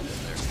TSM.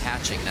 They're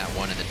patching that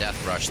one in the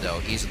death rush,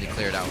 though, easily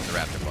cleared out with the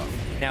Raptor buff.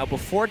 Now,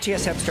 before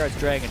TSM starts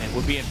dragon, it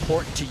would be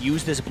important to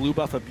use this blue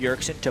buff of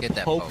Bjergsen to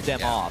poke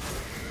them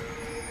off.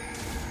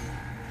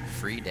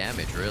 Free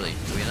damage, really.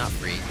 I mean, not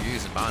free. You're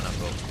using mana,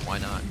 but why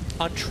not?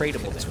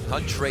 Untradeable.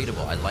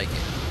 Untradeable. I like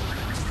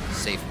it.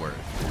 Safe word.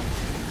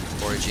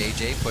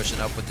 CoreJJ pushing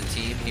up with the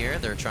team here.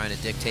 They're trying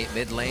to dictate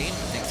mid lane.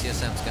 I think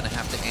TSM's going to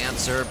have to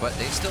answer, but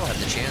they still have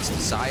the chance to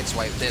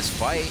sideswipe this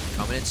fight.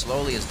 Coming in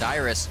slowly is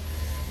Dyrus.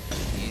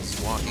 He's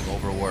walking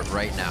over ward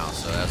right now,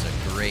 so that's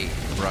a great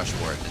brush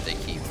ward that they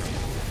keep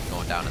from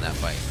going down in that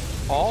fight.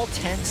 All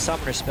 10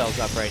 summoner spells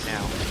up right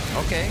now.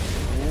 Okay.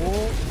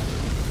 Ooh.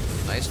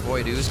 Nice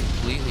Voidoo's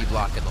completely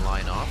blocking the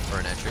line off for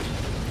an entry.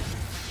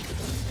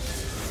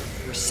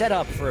 We're set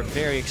up for a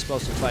very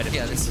explosive fight.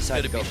 Yeah, this is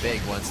going to be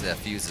big once that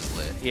fuse is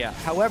lit. Yeah,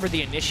 however,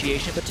 the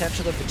initiation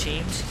potential of the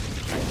teams,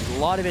 a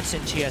lot of it's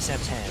in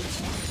TSM's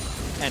hands.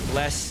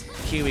 Unless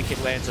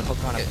KiWiKid lands a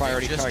hook on a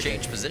priority target. Just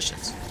change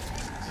positions.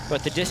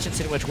 But the distance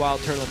in which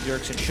Wildturtle and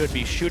Bjergsen should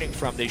be shooting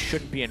from, they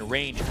shouldn't be in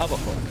range of a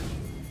hook.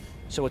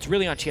 So it's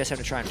really on TSM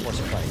to try and force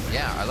a fight.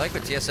 Yeah, I like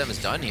what TSM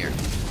has done here.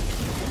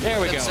 There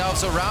we go.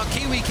 Themselves around.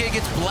 KiWiKid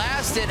gets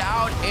blasted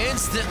out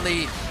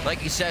instantly.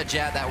 Like you said,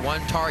 Jatt, that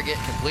one target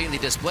completely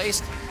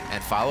displaced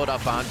and followed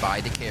up on by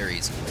the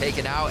carries.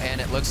 Taken out, and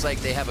it looks like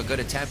they have a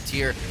good attempt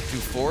here to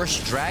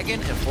force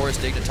Dragon and force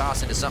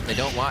Dignitas into something they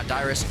don't want.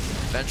 Dyrus,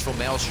 Vengeful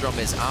Maelstrom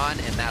is on,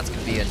 and that's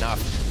going to be enough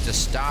to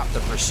stop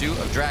the pursuit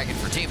of Dragon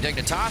for Team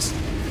Dignitas.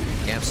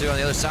 Gamsu on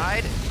the other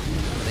side.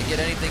 Can they get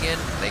anything in?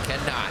 They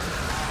cannot.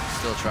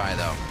 Still try,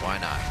 though. Why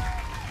not?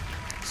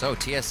 So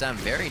TSM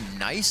very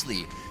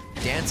nicely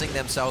dancing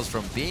themselves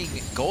from being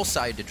goal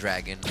side to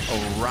Dragon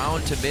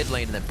around to mid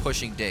lane and then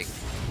pushing Dig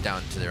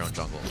down to their own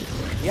jungle.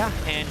 Yeah,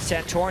 and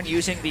Santorin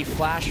using the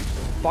flash,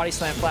 body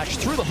slam flash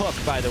through the hook,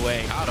 by the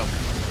way. Got him.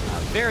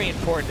 Very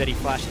important that he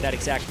flashed at that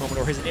exact moment,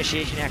 or his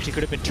initiation actually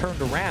could have been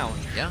turned around.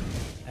 Yeah.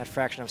 That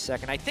fraction of a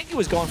second. I think he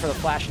was going for the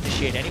flash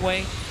initiate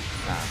anyway.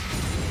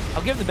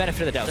 I'll give him the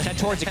benefit of the doubt.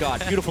 Santorin's a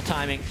god. Beautiful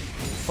timing.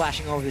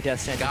 Flashing over the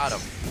death sentence. Got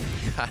him.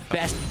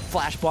 Best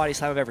flash body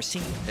slam I've ever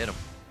seen. Hit him.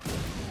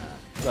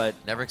 But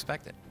never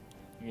expected.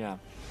 Yeah,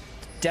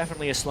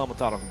 definitely a slow,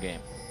 methodical game.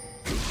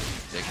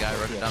 Big guy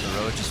running down the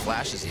road just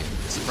flashes you.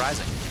 It's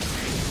surprising.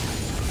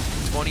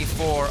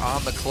 24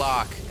 on the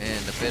clock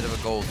and a bit of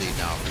a gold lead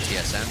now for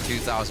TSM.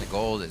 2,000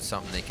 gold is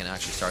something they can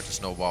actually start to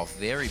snowball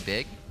very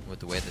big with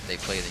the way that they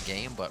play the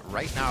game. But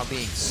right now,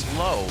 being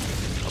slow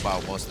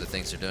about most of the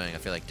things they're doing, I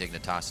feel like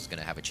Dignitas is going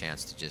to have a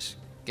chance to just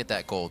get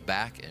that gold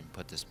back and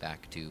put this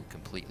back to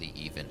completely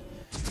even.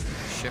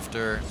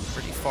 Shiphtur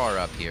pretty far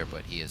up here,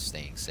 but he is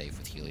staying safe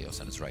with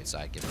Helios on his right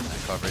side, giving him that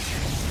coverage.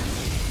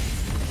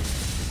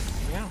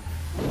 Yeah.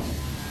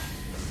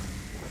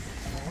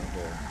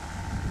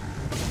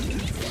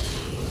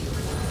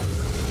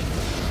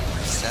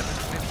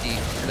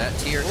 750. That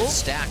tier is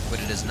stacked,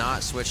 but it is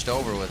not switched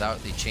over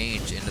without the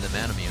change into the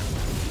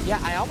Manamune. Yeah,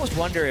 I almost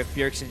wonder if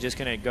Bjergsen's just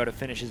going to go to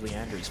finish his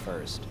Leandries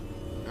first,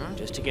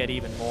 just to get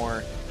even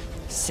more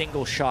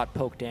single shot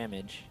poke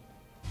damage.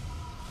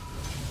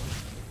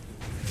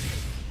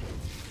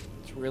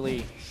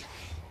 Really,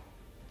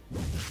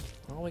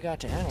 well, all we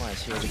got to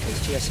analyze here because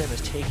TSM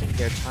is taking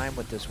their time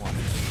with this one.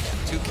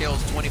 2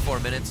 kills, 24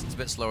 minutes. It's a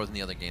bit slower than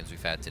the other games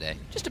we've had today.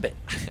 Just a bit.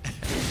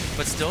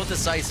 But still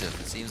decisive.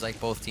 It seems like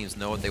both teams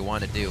know what they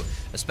want to do,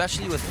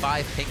 especially with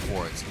 5 pink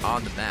wards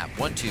on the map.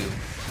 1, 2,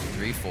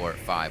 3, 4,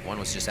 5. One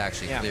was just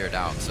actually cleared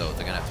out, so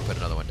they're going to have to put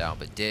another one down.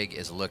 But Dig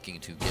is looking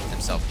to get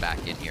themselves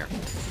back in here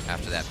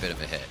after that bit of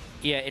a hit.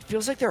 Yeah, it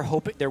feels like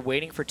they're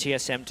waiting for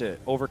TSM to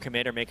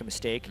overcommit or make a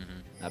mistake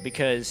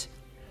because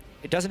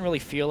it doesn't really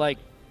feel like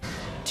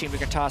Team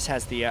Dignitas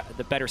has the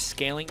better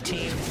scaling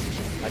team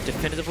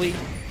definitively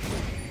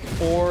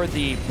or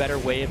the better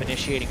way of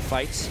initiating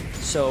fights.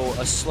 So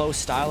a slow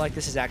style like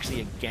this is actually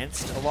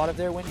against a lot of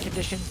their win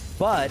conditions.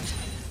 But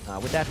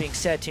with that being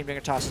said, Team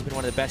Dignitas has been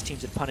one of the best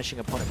teams at punishing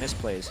opponent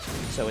misplays.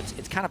 So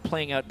it's kind of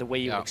playing out the way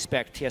you would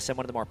expect. TSM,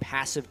 one of the more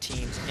passive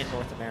teams in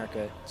North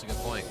America. That's a good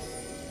point.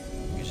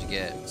 You usually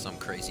get some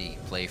crazy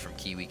play from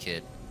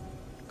KiWiKid,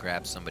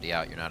 grab somebody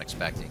out you're not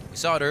expecting. We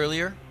saw it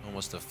earlier,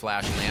 almost a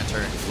flash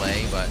lantern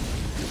play, but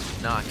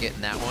not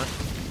getting that one.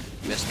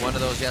 Missed one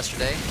of those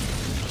yesterday,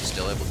 but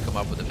still able to come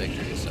up with a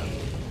victory. So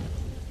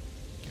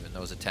giving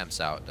those attempts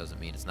out doesn't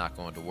mean it's not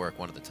going to work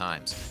one of the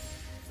times.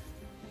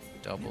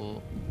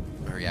 Double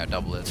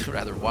it,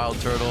 rather.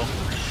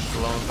 Wildturtle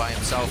alone by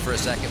himself for a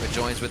second, but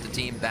joins with the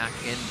team back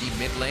in the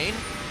mid lane.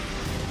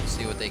 Let's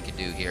see what they can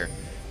do here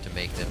to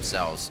make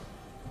themselves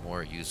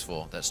more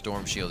useful. That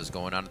Storm Shield is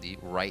going on to the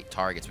right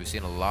targets. We've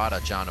seen a lot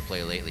of Janna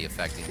play lately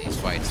affecting these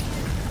fights.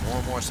 More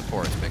and more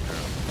supports picked her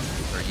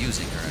up, or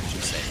using her, I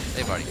should say.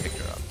 They've already picked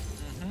her up.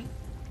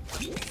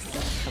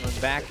 Coming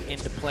back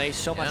into play.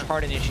 So much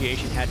hard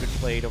initiation had been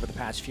played over the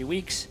past few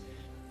weeks.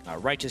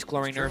 Righteous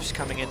Glory nerfs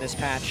coming in this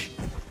patch.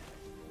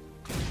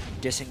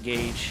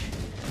 Disengage.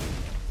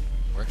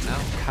 Works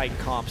out. Kite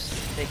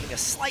comps making a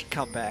slight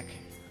comeback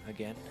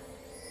again.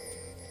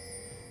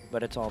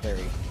 But it's all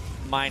very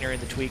minor in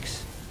the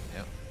tweaks.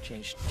 Yep.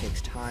 Change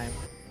takes time.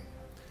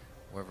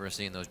 Where we're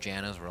seeing those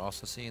Jannas, we're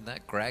also seeing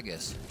that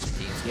Gragas.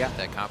 Teams get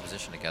that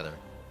composition together.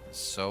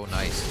 So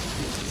nice.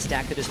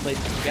 Stack the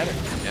displays together.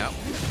 Yep.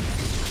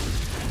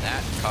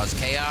 That caused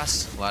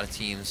chaos. A lot of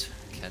teams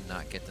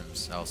cannot get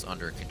themselves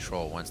under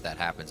control once that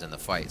happens in the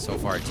fight. So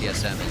far,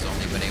 TSM has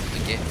only been able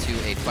to get into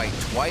a fight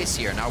twice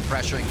here. Now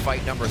pressuring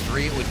fight number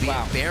 3. It would be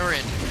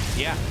Baron.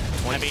 Yeah.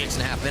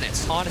 26.5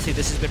 minutes. Honestly,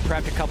 this has been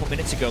prepped a couple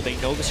minutes ago. They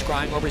know the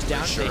scrying orb is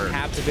down. They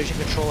have the vision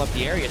control of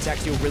the area. It's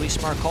actually a really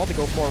smart call to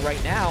go for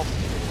right now.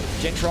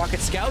 Jinx rocket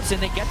scouts,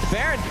 and they get the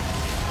Baron.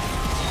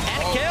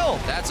 And a kill.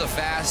 That's a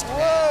fast,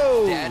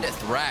 dead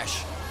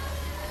Thresh.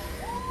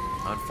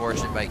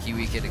 Unfortunate by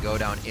KiWiKid to go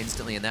down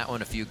instantly in that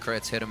one. A few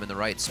crits hit him in the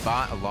right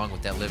spot, along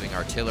with that living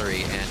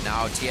artillery. And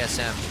now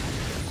TSM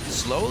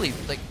slowly,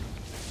 like,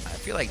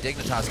 I feel like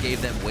Dignitas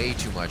gave them way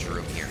too much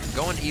room here.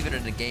 Going even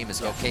in a game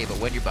is okay, but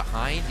when you're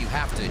behind, you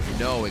have to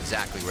know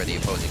exactly where the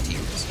opposing team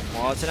is.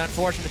 Well, it's an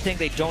unfortunate thing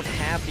they don't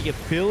have the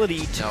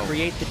ability to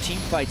create the team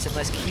fights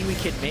unless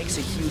KiWiKid makes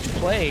a huge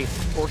play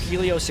or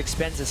Helios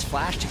expends his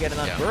flash to get an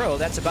unburrow.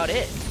 That's about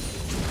it.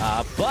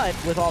 But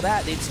with all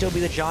that, they'd still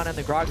be the Janna and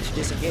the Gragas to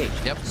disengage.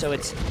 Yep. So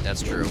it's...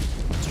 That's true.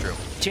 That's true.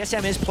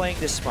 TSM is playing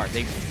this smart.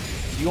 The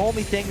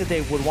only thing that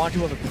they would want to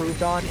have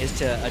improved on is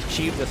to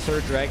achieve the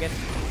 3rd dragon,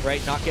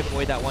 right? Not giving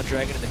away that 1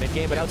 dragon in the mid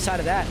game. But outside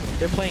of that,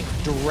 they're playing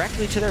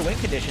directly to their win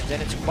conditions,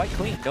 and it's quite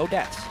clean. No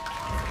deaths.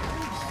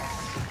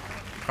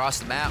 Across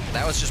the map,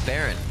 that was just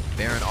Baron.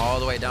 Baron all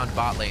the way down to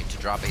bot lane to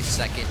drop a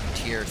 2nd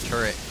tier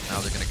turret. Now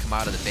they're going to come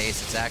out of the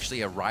base. It's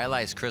actually a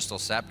Rylai's Crystal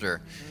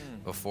Scepter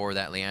before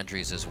that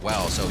Leandri's as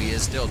well. So he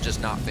is still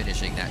just not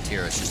finishing that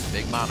tier. It's just a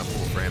big mana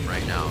pool for him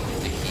right now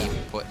to keep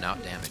putting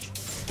out damage.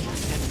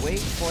 And wait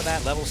for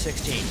that level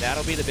 16.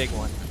 That'll be the big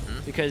one.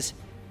 Because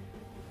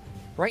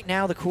right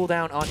now the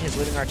cooldown on his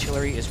living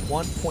artillery is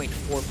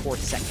 1.44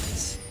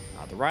 seconds.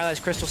 The Rylai's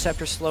Crystal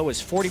Scepter slow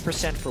is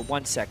 40% for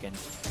 1 second.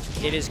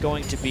 It is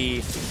going to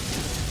be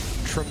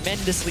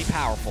tremendously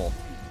powerful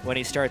when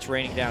he starts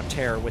raining down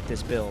terror with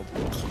this build.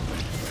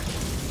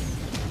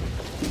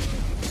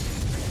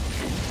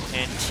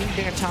 And Team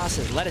Dignitas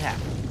has let it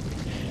happen.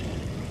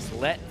 It's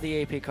letting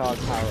the AP Cog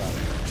power up.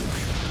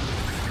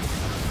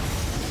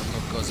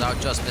 Goes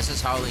out, just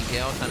misses. Howling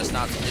Gale kind of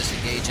stops to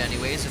disengage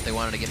anyways if they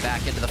wanted to get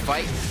back into the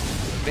fight.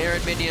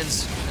 Baron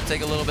minions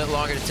take a little bit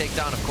longer to take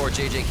down. Of course,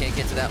 JJ can't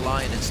get to that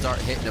line and start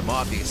hitting him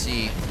up. You can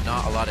see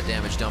not a lot of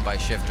damage done by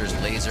Shiphtur's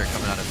laser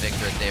coming out of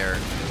Viktor there.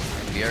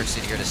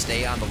 Bjergsen here to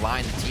stay on the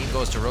line. The team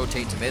goes to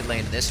rotate to mid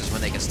lane, and this is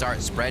when they can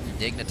start spreading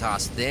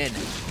Dignitas thin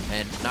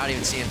and not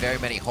even seeing very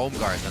many home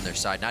guards on their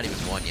side, not even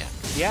one yet.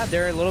 Yeah,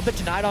 they're a little bit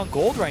denied on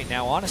gold right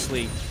now,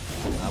 honestly.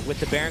 With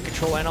the Baron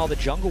control and all the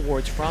jungle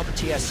wards from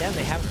TSM,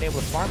 they haven't been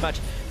able to farm much.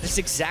 This is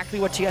exactly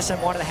what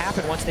TSM wanted to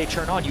happen once they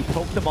turn on. You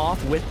poke them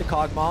off with the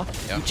Kog'Maw,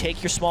 you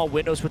take your small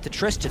windows with the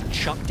Tristana,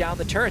 chunk down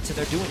the turrets, and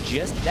they're doing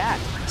just that.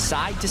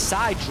 Side to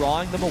side,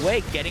 drawing them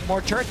away, getting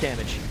more turret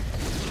damage.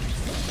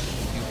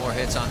 A few more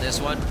hits on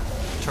this one.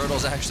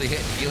 Turtle's actually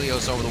hitting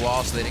Helios over the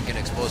wall, so they didn't get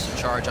an explosive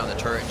charge on the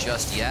turret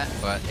just yet,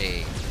 but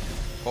a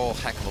whole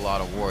heck of a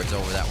lot of wards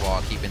over that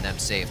wall, keeping them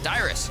safe.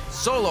 Dyrus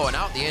soloing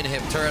out the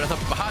inhib turret on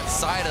the bot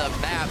side of the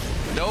map.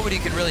 Nobody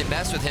can really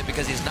mess with him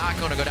because he's not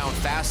going to go down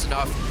fast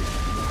enough.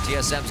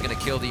 TSM's going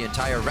to kill the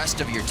entire rest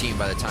of your team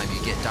by the time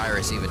you get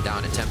Dyrus even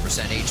down to 10%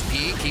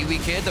 HP.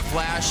 KiWiKid, the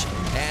flash,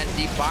 and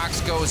the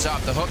box goes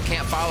up. The hook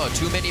can't follow.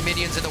 Too many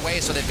minions in the way,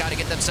 so they've got to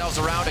get themselves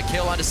around. A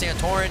kill onto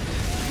Santorin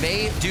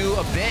may do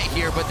a bit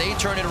here, but they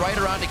turn it right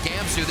around to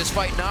Gamsu. This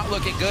fight not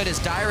looking good as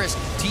Dyrus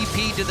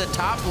TP to the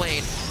top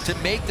lane to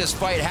make this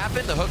fight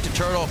happen. The hook to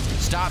Turtle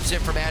stops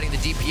him from adding the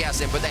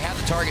DPS in, but they have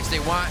the targets they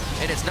want,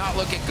 and it's not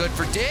looking good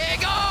for Dig.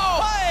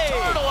 Oh! Hey!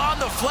 Turtle on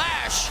the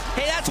flash.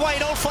 Hey, that's why you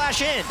don't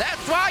flash in.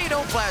 That's why you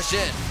don't flash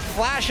in.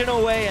 Flashing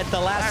away at the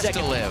last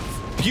second. To live.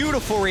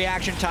 Beautiful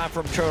reaction time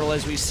from Turtle,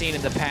 as we've seen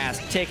in the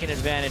past, taking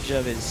advantage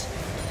of his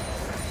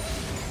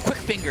quick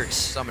fingers.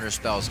 Summoner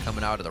spells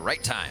coming out at the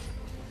right time.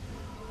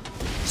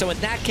 So in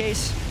that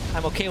case,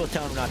 I'm okay with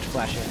telling him not to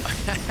flash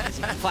in.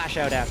 He can flash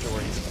out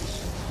afterwards.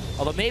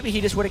 Although maybe he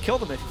just would have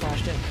killed him if he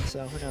flashed in,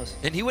 so who knows.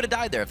 And he would have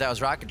died there if that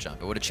was rocket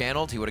jump. It would have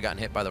channeled, he would have gotten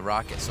hit by the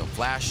rocket. So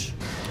flash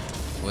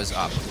was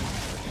up.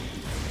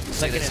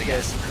 Looking at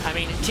this, I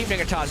mean, Team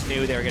Dignitas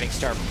knew they were getting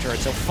starved from turret,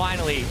 so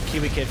finally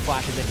KiWiKid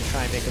flashes in to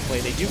try and make a play.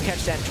 They do catch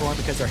Santorin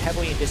because they're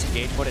heavily in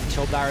disengage mode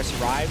until Dyrus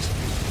arrives,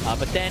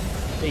 but then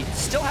they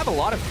still have a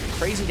lot of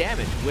crazy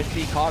damage with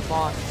the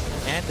Kog'Maw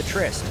and the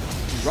Trist.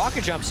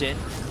 Rocket jumps in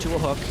to a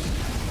hook,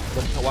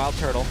 looking at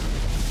Wildturtle,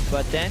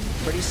 but then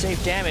pretty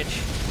safe damage.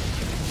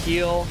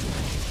 Heal,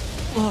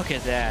 look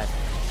at that.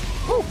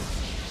 Woo!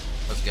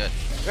 That was good.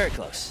 Very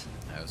close.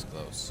 That was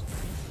close.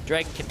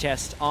 Dragon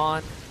contest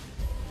on.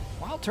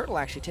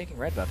 Wildturtle actually taking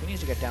red buff. He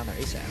needs to get down there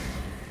ASAP.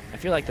 I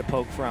feel like the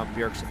poke from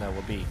Bjergsen, though,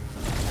 will be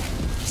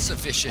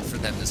sufficient for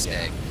them to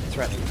stay.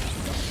 Threatening.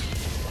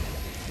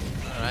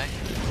 All right.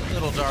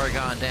 Little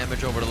Dargon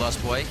damage over to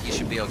Lustboy. He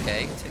should be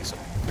okay. Takes some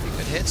pretty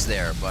good hits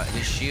there, but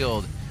his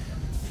shield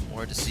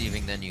more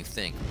deceiving than you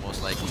think.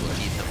 Most likely will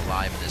keep him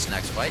alive in this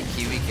next fight.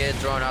 KiWiKid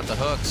throwing out the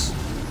hooks.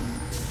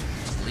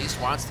 At least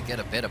wants to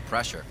get a bit of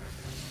pressure.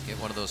 Get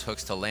one of those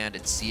hooks to land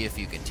and see if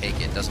you can take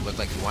it. Doesn't look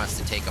like he wants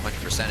to take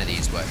 100% of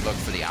these, but look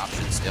for the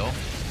option still.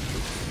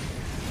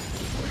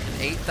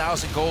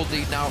 8,000 gold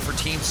lead now for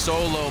Team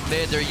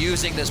Solomid. They're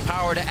using this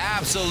power to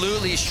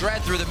absolutely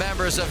shred through the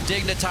members of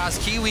Dignitas.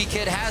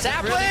 KiWiKid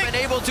hasn't really been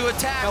able to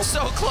attack. Nope.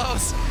 So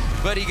close,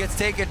 but he gets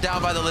taken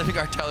down by the living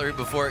artillery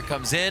before it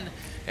comes in.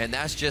 And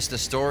that's just the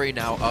story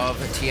now of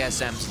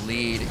TSM's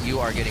lead. You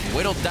are getting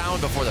whittled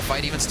down before the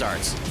fight even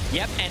starts.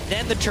 Yep, and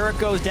then the turret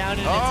goes down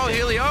in an instant.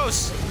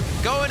 Helios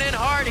going in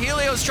hard.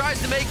 Helios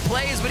tries to make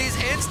plays, but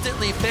he's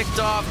instantly picked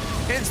off,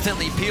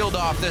 instantly peeled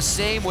off. The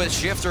same with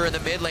Shiphtur in the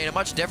mid lane. A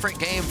much different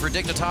game for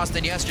Dignitas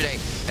than yesterday,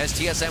 as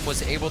TSM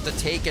was able to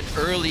take an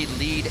early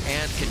lead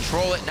and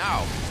control it.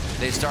 Now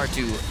they start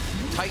to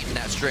tighten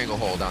that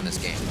stranglehold on this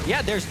game.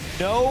 Yeah, there's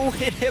no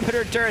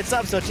inhibitor turrets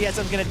up, so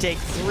TSM's going to take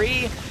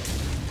 3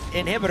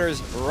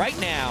 inhibitors right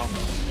now.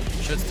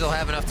 Should still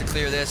have enough to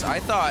clear this. I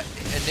thought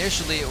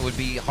initially it would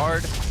be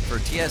hard for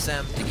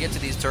TSM to get to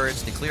these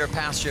turrets, to clear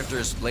past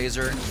Shiphtur's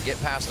laser, and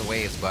get past the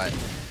waves, but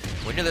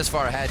when you're this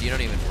far ahead, you don't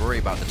even worry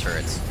about the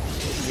turrets.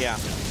 Yeah,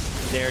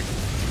 their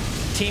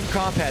team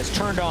comp has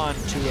turned on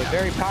to a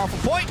very powerful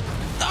point.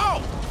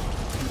 Oh!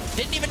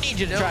 Didn't even need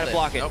you to try to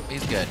block it. Nope,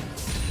 he's good.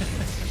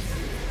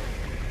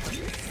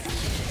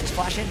 Just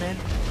flash in, man.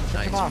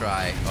 Nice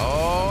try.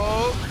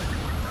 Oh!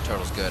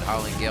 Turtle's good.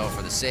 Howling Gale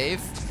for the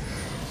save.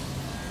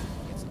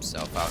 Gets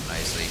himself out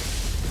nicely.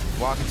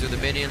 Walking through the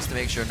minions to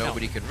make sure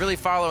nobody could really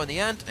follow in the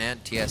end,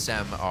 and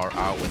TSM are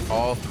out with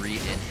all 3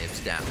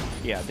 inhibs down.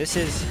 Yeah, this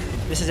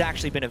has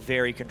actually been a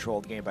very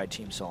controlled game by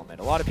Team Solomid.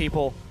 A lot of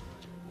people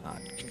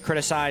can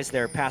criticize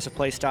their passive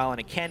playstyle, and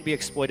it can be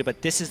exploited,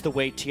 but this is the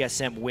way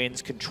TSM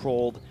wins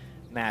controlled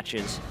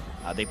matches.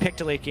 They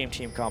picked a late game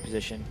team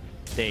composition.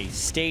 They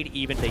stayed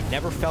even. They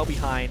never fell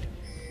behind.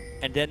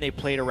 And then they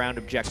played around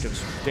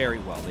objectives very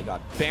well. They got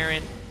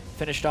Baron,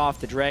 finished off.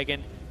 The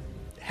Dragon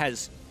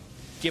has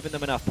given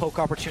them enough poke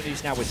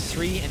opportunities now with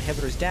 3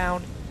 inhibitors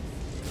down,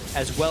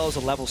 as well as a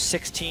level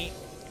 16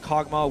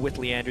 Kog'Maw with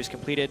Leandry's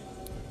completed.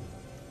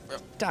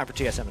 Time for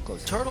TSM to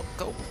close. Turtle,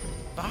 go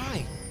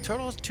buy.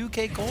 Turtle has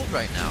 2K gold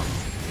right now.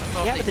 I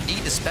don't know if they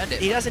need to spend it.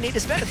 He doesn't need to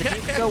spend it. The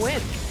team can go in.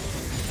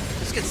 I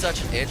just get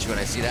such an itch when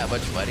I see that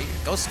much money.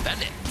 Go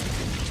spend it.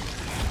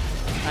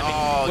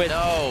 I mean,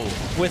 no.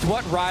 With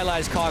what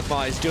Rylai's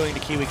Kog'Maw is doing to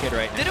KiWiKid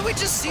right now. Didn't we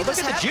just see this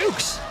happen? Look at the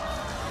jukes.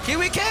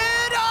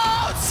 KiWiKid!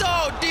 Oh,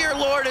 so dear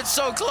Lord, it's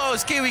so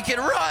close. KiWiKid,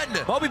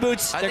 run! Moby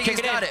boots. I think he's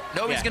got it.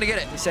 Nobody's gonna get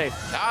it. He's safe.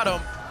 Got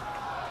him.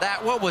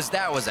 That was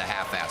a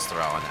half-ass throw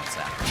on that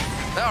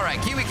side. All right,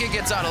 KiWiKid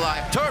gets out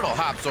alive. Turtle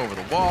hops over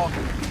the wall,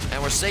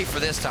 and we're safe for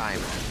this time.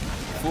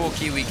 Fool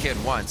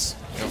KiWiKid once.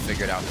 He'll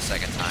figure it out the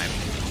second time.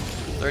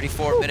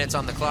 34 minutes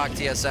on the clock.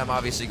 TSM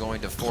obviously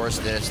going to force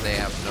this. They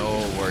have no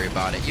worry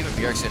about it. Even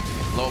Bjergsen,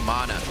 low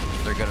mana,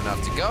 they're good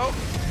enough to go.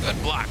 Good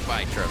block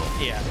by Turtle.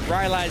 Yeah,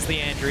 Rylai's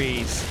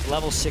Leandry's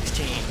level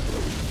 16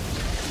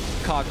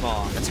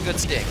 Kog'Maw. That's a good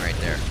sting right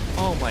there.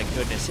 Oh my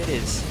goodness, it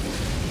is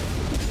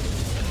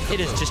It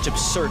is just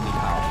absurdly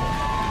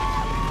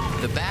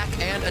powerful. The back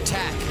and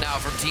attack now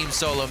from Team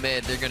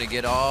Solomid. They're going to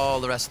get all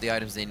the rest of the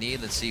items they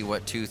need. Let's see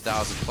what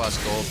 2,000 plus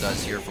gold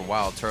does here for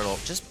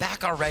Wildturtle. Just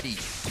back already.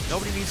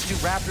 Nobody needs to do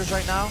Raptors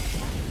right now.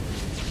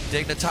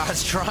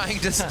 Dignitas trying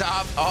to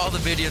stop all the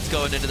minions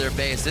going into their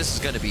base. This is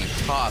going to be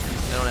tough.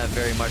 They don't have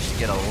very much to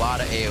get a lot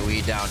of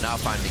AoE down. Now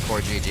finally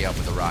CoreJJ up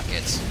with the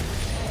rockets.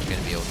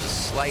 Going to be able to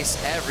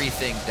slice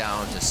everything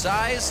down to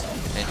size.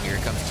 And here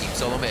comes Team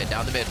Solomid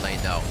down the mid lane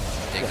though.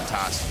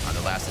 Dignitas on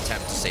the last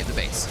attempt to save the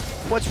base.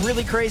 What's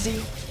really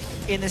crazy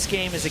in this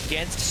game is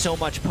against so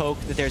much poke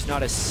that there's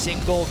not a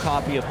single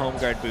copy of Home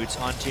Guard boots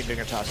on Team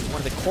Dignitas. It's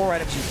one of the core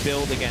items you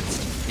build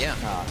against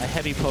a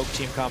heavy poke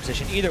team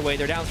composition. Either way,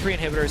 they're down 3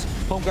 inhibitors.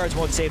 Home Guards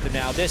won't save them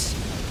now.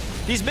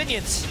 These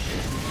minions,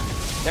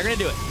 they're going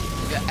to do it.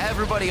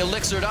 Everybody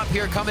elixired up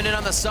here, coming in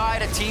on the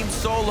side of Team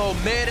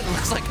Solomid. It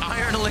looks like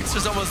Iron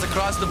Elixir's almost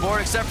across the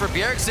board, except for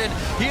Bjergsen.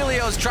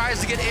 Helios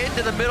tries to get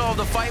into the middle of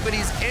the fight, but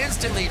he's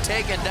instantly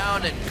taken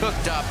down and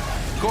cooked up.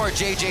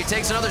 CoreJJ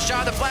takes another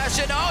shot at the flash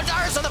in. Oh,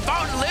 Dyrus on the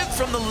fountain lived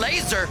from the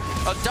laser.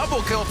 A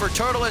double kill for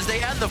Turtle as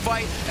they end the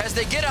fight. As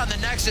they get on the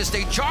Nexus,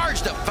 they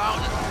charge the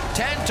fountain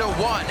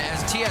 10-1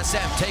 as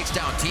TSM takes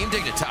down Team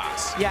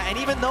Dignitas. Yeah, and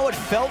even though it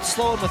felt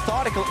slow and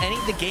methodical,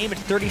 ending the game at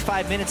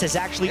 35 minutes is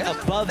actually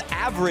above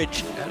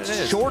average,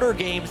 shorter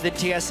games than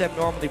TSM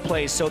normally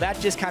plays. So that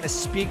just kind of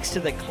speaks to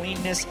the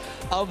cleanness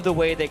of the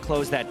way they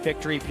close that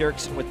victory.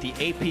 Bjergsen with the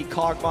AP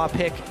Kog'Maw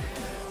pick.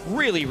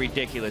 Really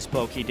ridiculous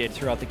poke he did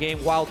throughout the game.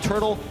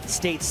 Wildturtle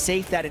stayed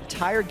safe that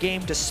entire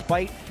game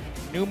despite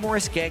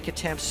numerous gank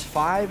attempts,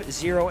 5,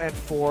 0, and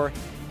 4,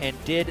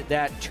 and did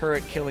that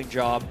turret killing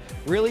job.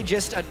 Really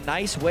just a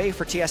nice way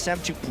for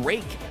TSM to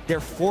break their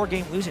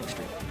 4-game losing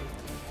streak.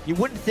 You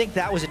wouldn't think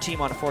that was a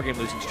team on a 4-game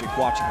losing streak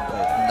watching them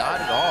play.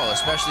 Not at all,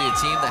 especially a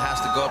team that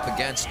has to go up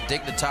against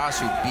Dignitas,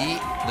 who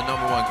beat the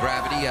 #1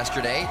 Gravity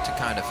yesterday to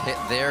kind of hit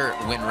their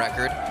win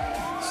record.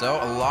 So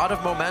a lot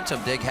of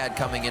momentum Dig had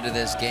coming into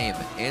this game,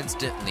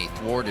 instantly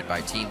thwarted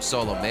by Team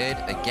Solomid.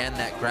 Again,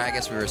 that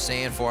Gragas we were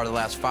saying 4 out of the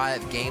last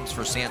 5 games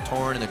for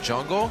Santorin in the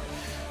jungle.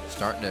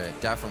 Starting to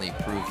definitely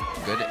prove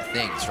good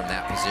things from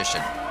that position.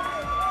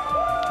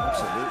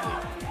 Absolutely.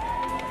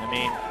 I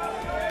mean,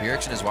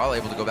 Bjergsen as well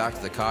able to go back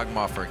to the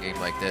Kog'Maw for a game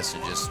like this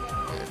and just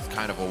it's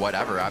kind of a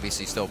whatever.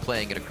 Obviously still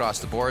playing it across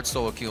the board,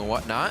 solo queue and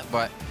whatnot,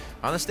 but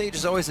on the stage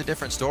is always a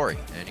different story.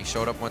 And he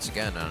showed up once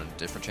again on a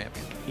different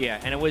champion.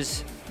 Yeah, and it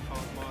was,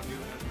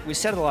 we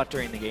said it a lot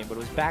during the game, but it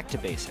was back to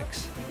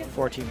basics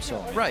for Team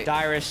Solomid. Right.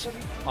 Dyrus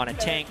on a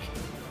tank,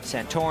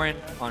 Santorin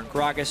on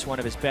Gragas, one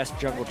of his best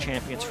jungle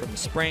champions from the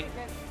spring,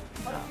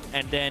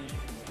 and then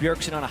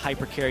Bjergsen on a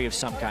hyper carry of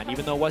some kind.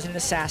 Even though it wasn't an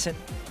assassin,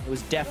 it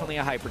was definitely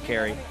a hyper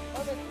carry.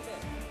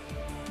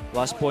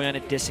 Lustboy on a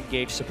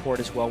disengaged support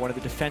as well, one of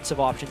the defensive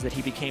options that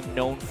he became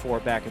known for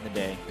back in the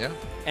day. Yeah.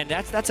 And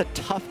that's a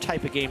tough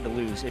type of game to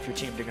lose if you're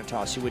Team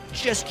Dignitas, who would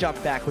just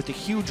jump back with a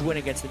huge win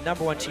against the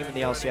 #1 team in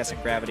the LCS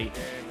and Gravity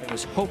and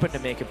was hoping to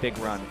make a big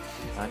run.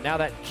 Now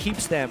that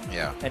keeps them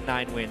at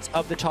 9 wins.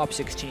 Of the top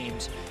 6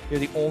 teams, they're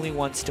the only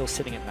ones still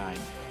sitting at 9.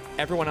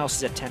 Everyone else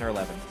is at 10 or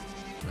 11.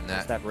 And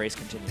that race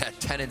continues. That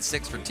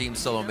 10-6 for Team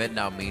Solomid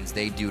now means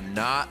they do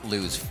not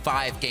lose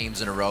 5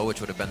 games in a row, which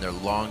would have been their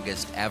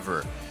longest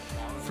ever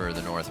for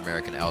the North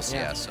American LCS.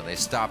 Yeah. So they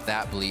stopped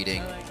that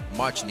bleeding.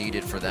 Much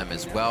needed for them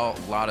as well.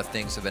 A lot of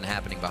things have been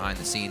happening behind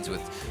the scenes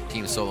with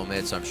Team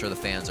Solomid, so I'm sure the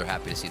fans are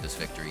happy to see this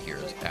victory here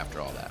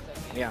after all that.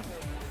 Yeah,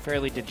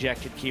 fairly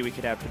dejected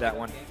KiWiKid after that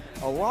one.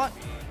 A lot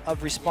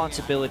of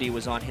responsibility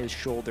was on his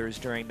shoulders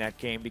during that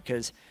game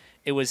because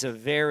it was a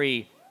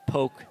very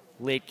poke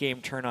late game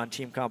turn on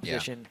team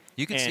composition. Yeah.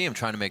 You can see him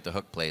trying to make the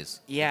hook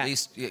plays. Yeah. At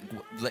least,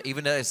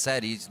 even as I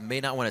said, he may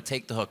not want to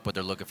take the hook, but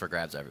they're looking for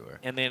grabs everywhere.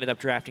 And they ended up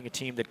drafting a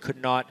team that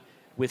could not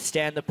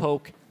withstand the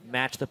poke,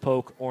 match the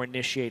poke, or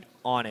initiate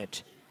on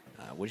it,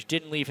 which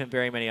didn't leave him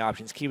very many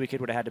options. KiWiKid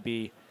would have had to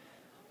be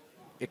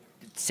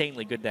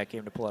insanely good that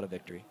game to pull out a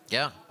victory.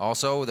 Yeah.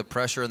 Also, the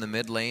pressure in the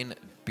mid lane,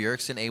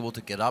 Bjergsen able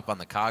to get up on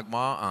the Kog'Maw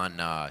on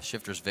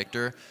Shiphtur's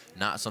Viktor.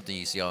 Not something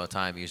you see all the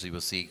time. Usually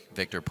we'll see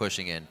Viktor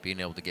pushing in, being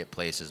able to get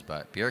places.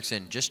 But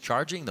Bjergsen just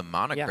charging the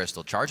Mana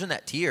Crystal, charging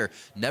that tier,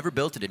 never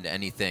built it into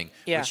anything,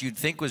 which you'd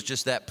think was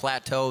just that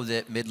plateau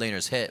that mid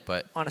laners hit.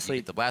 But honestly,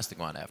 you get the blasting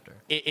one after.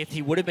 If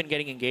he would have been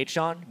getting engaged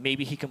on,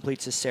 maybe he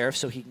completes his Seraph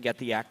so he can get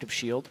the active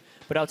shield.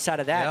 But outside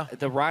of that,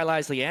 the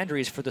Rylai's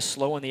Liandry's for the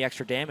slow and the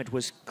extra damage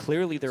was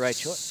clearly the right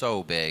choice.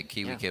 So big.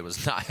 KiWiKid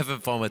was not having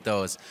fun with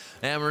those.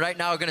 And right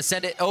now we're going to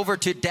send it over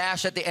to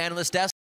Dash at the analyst desk.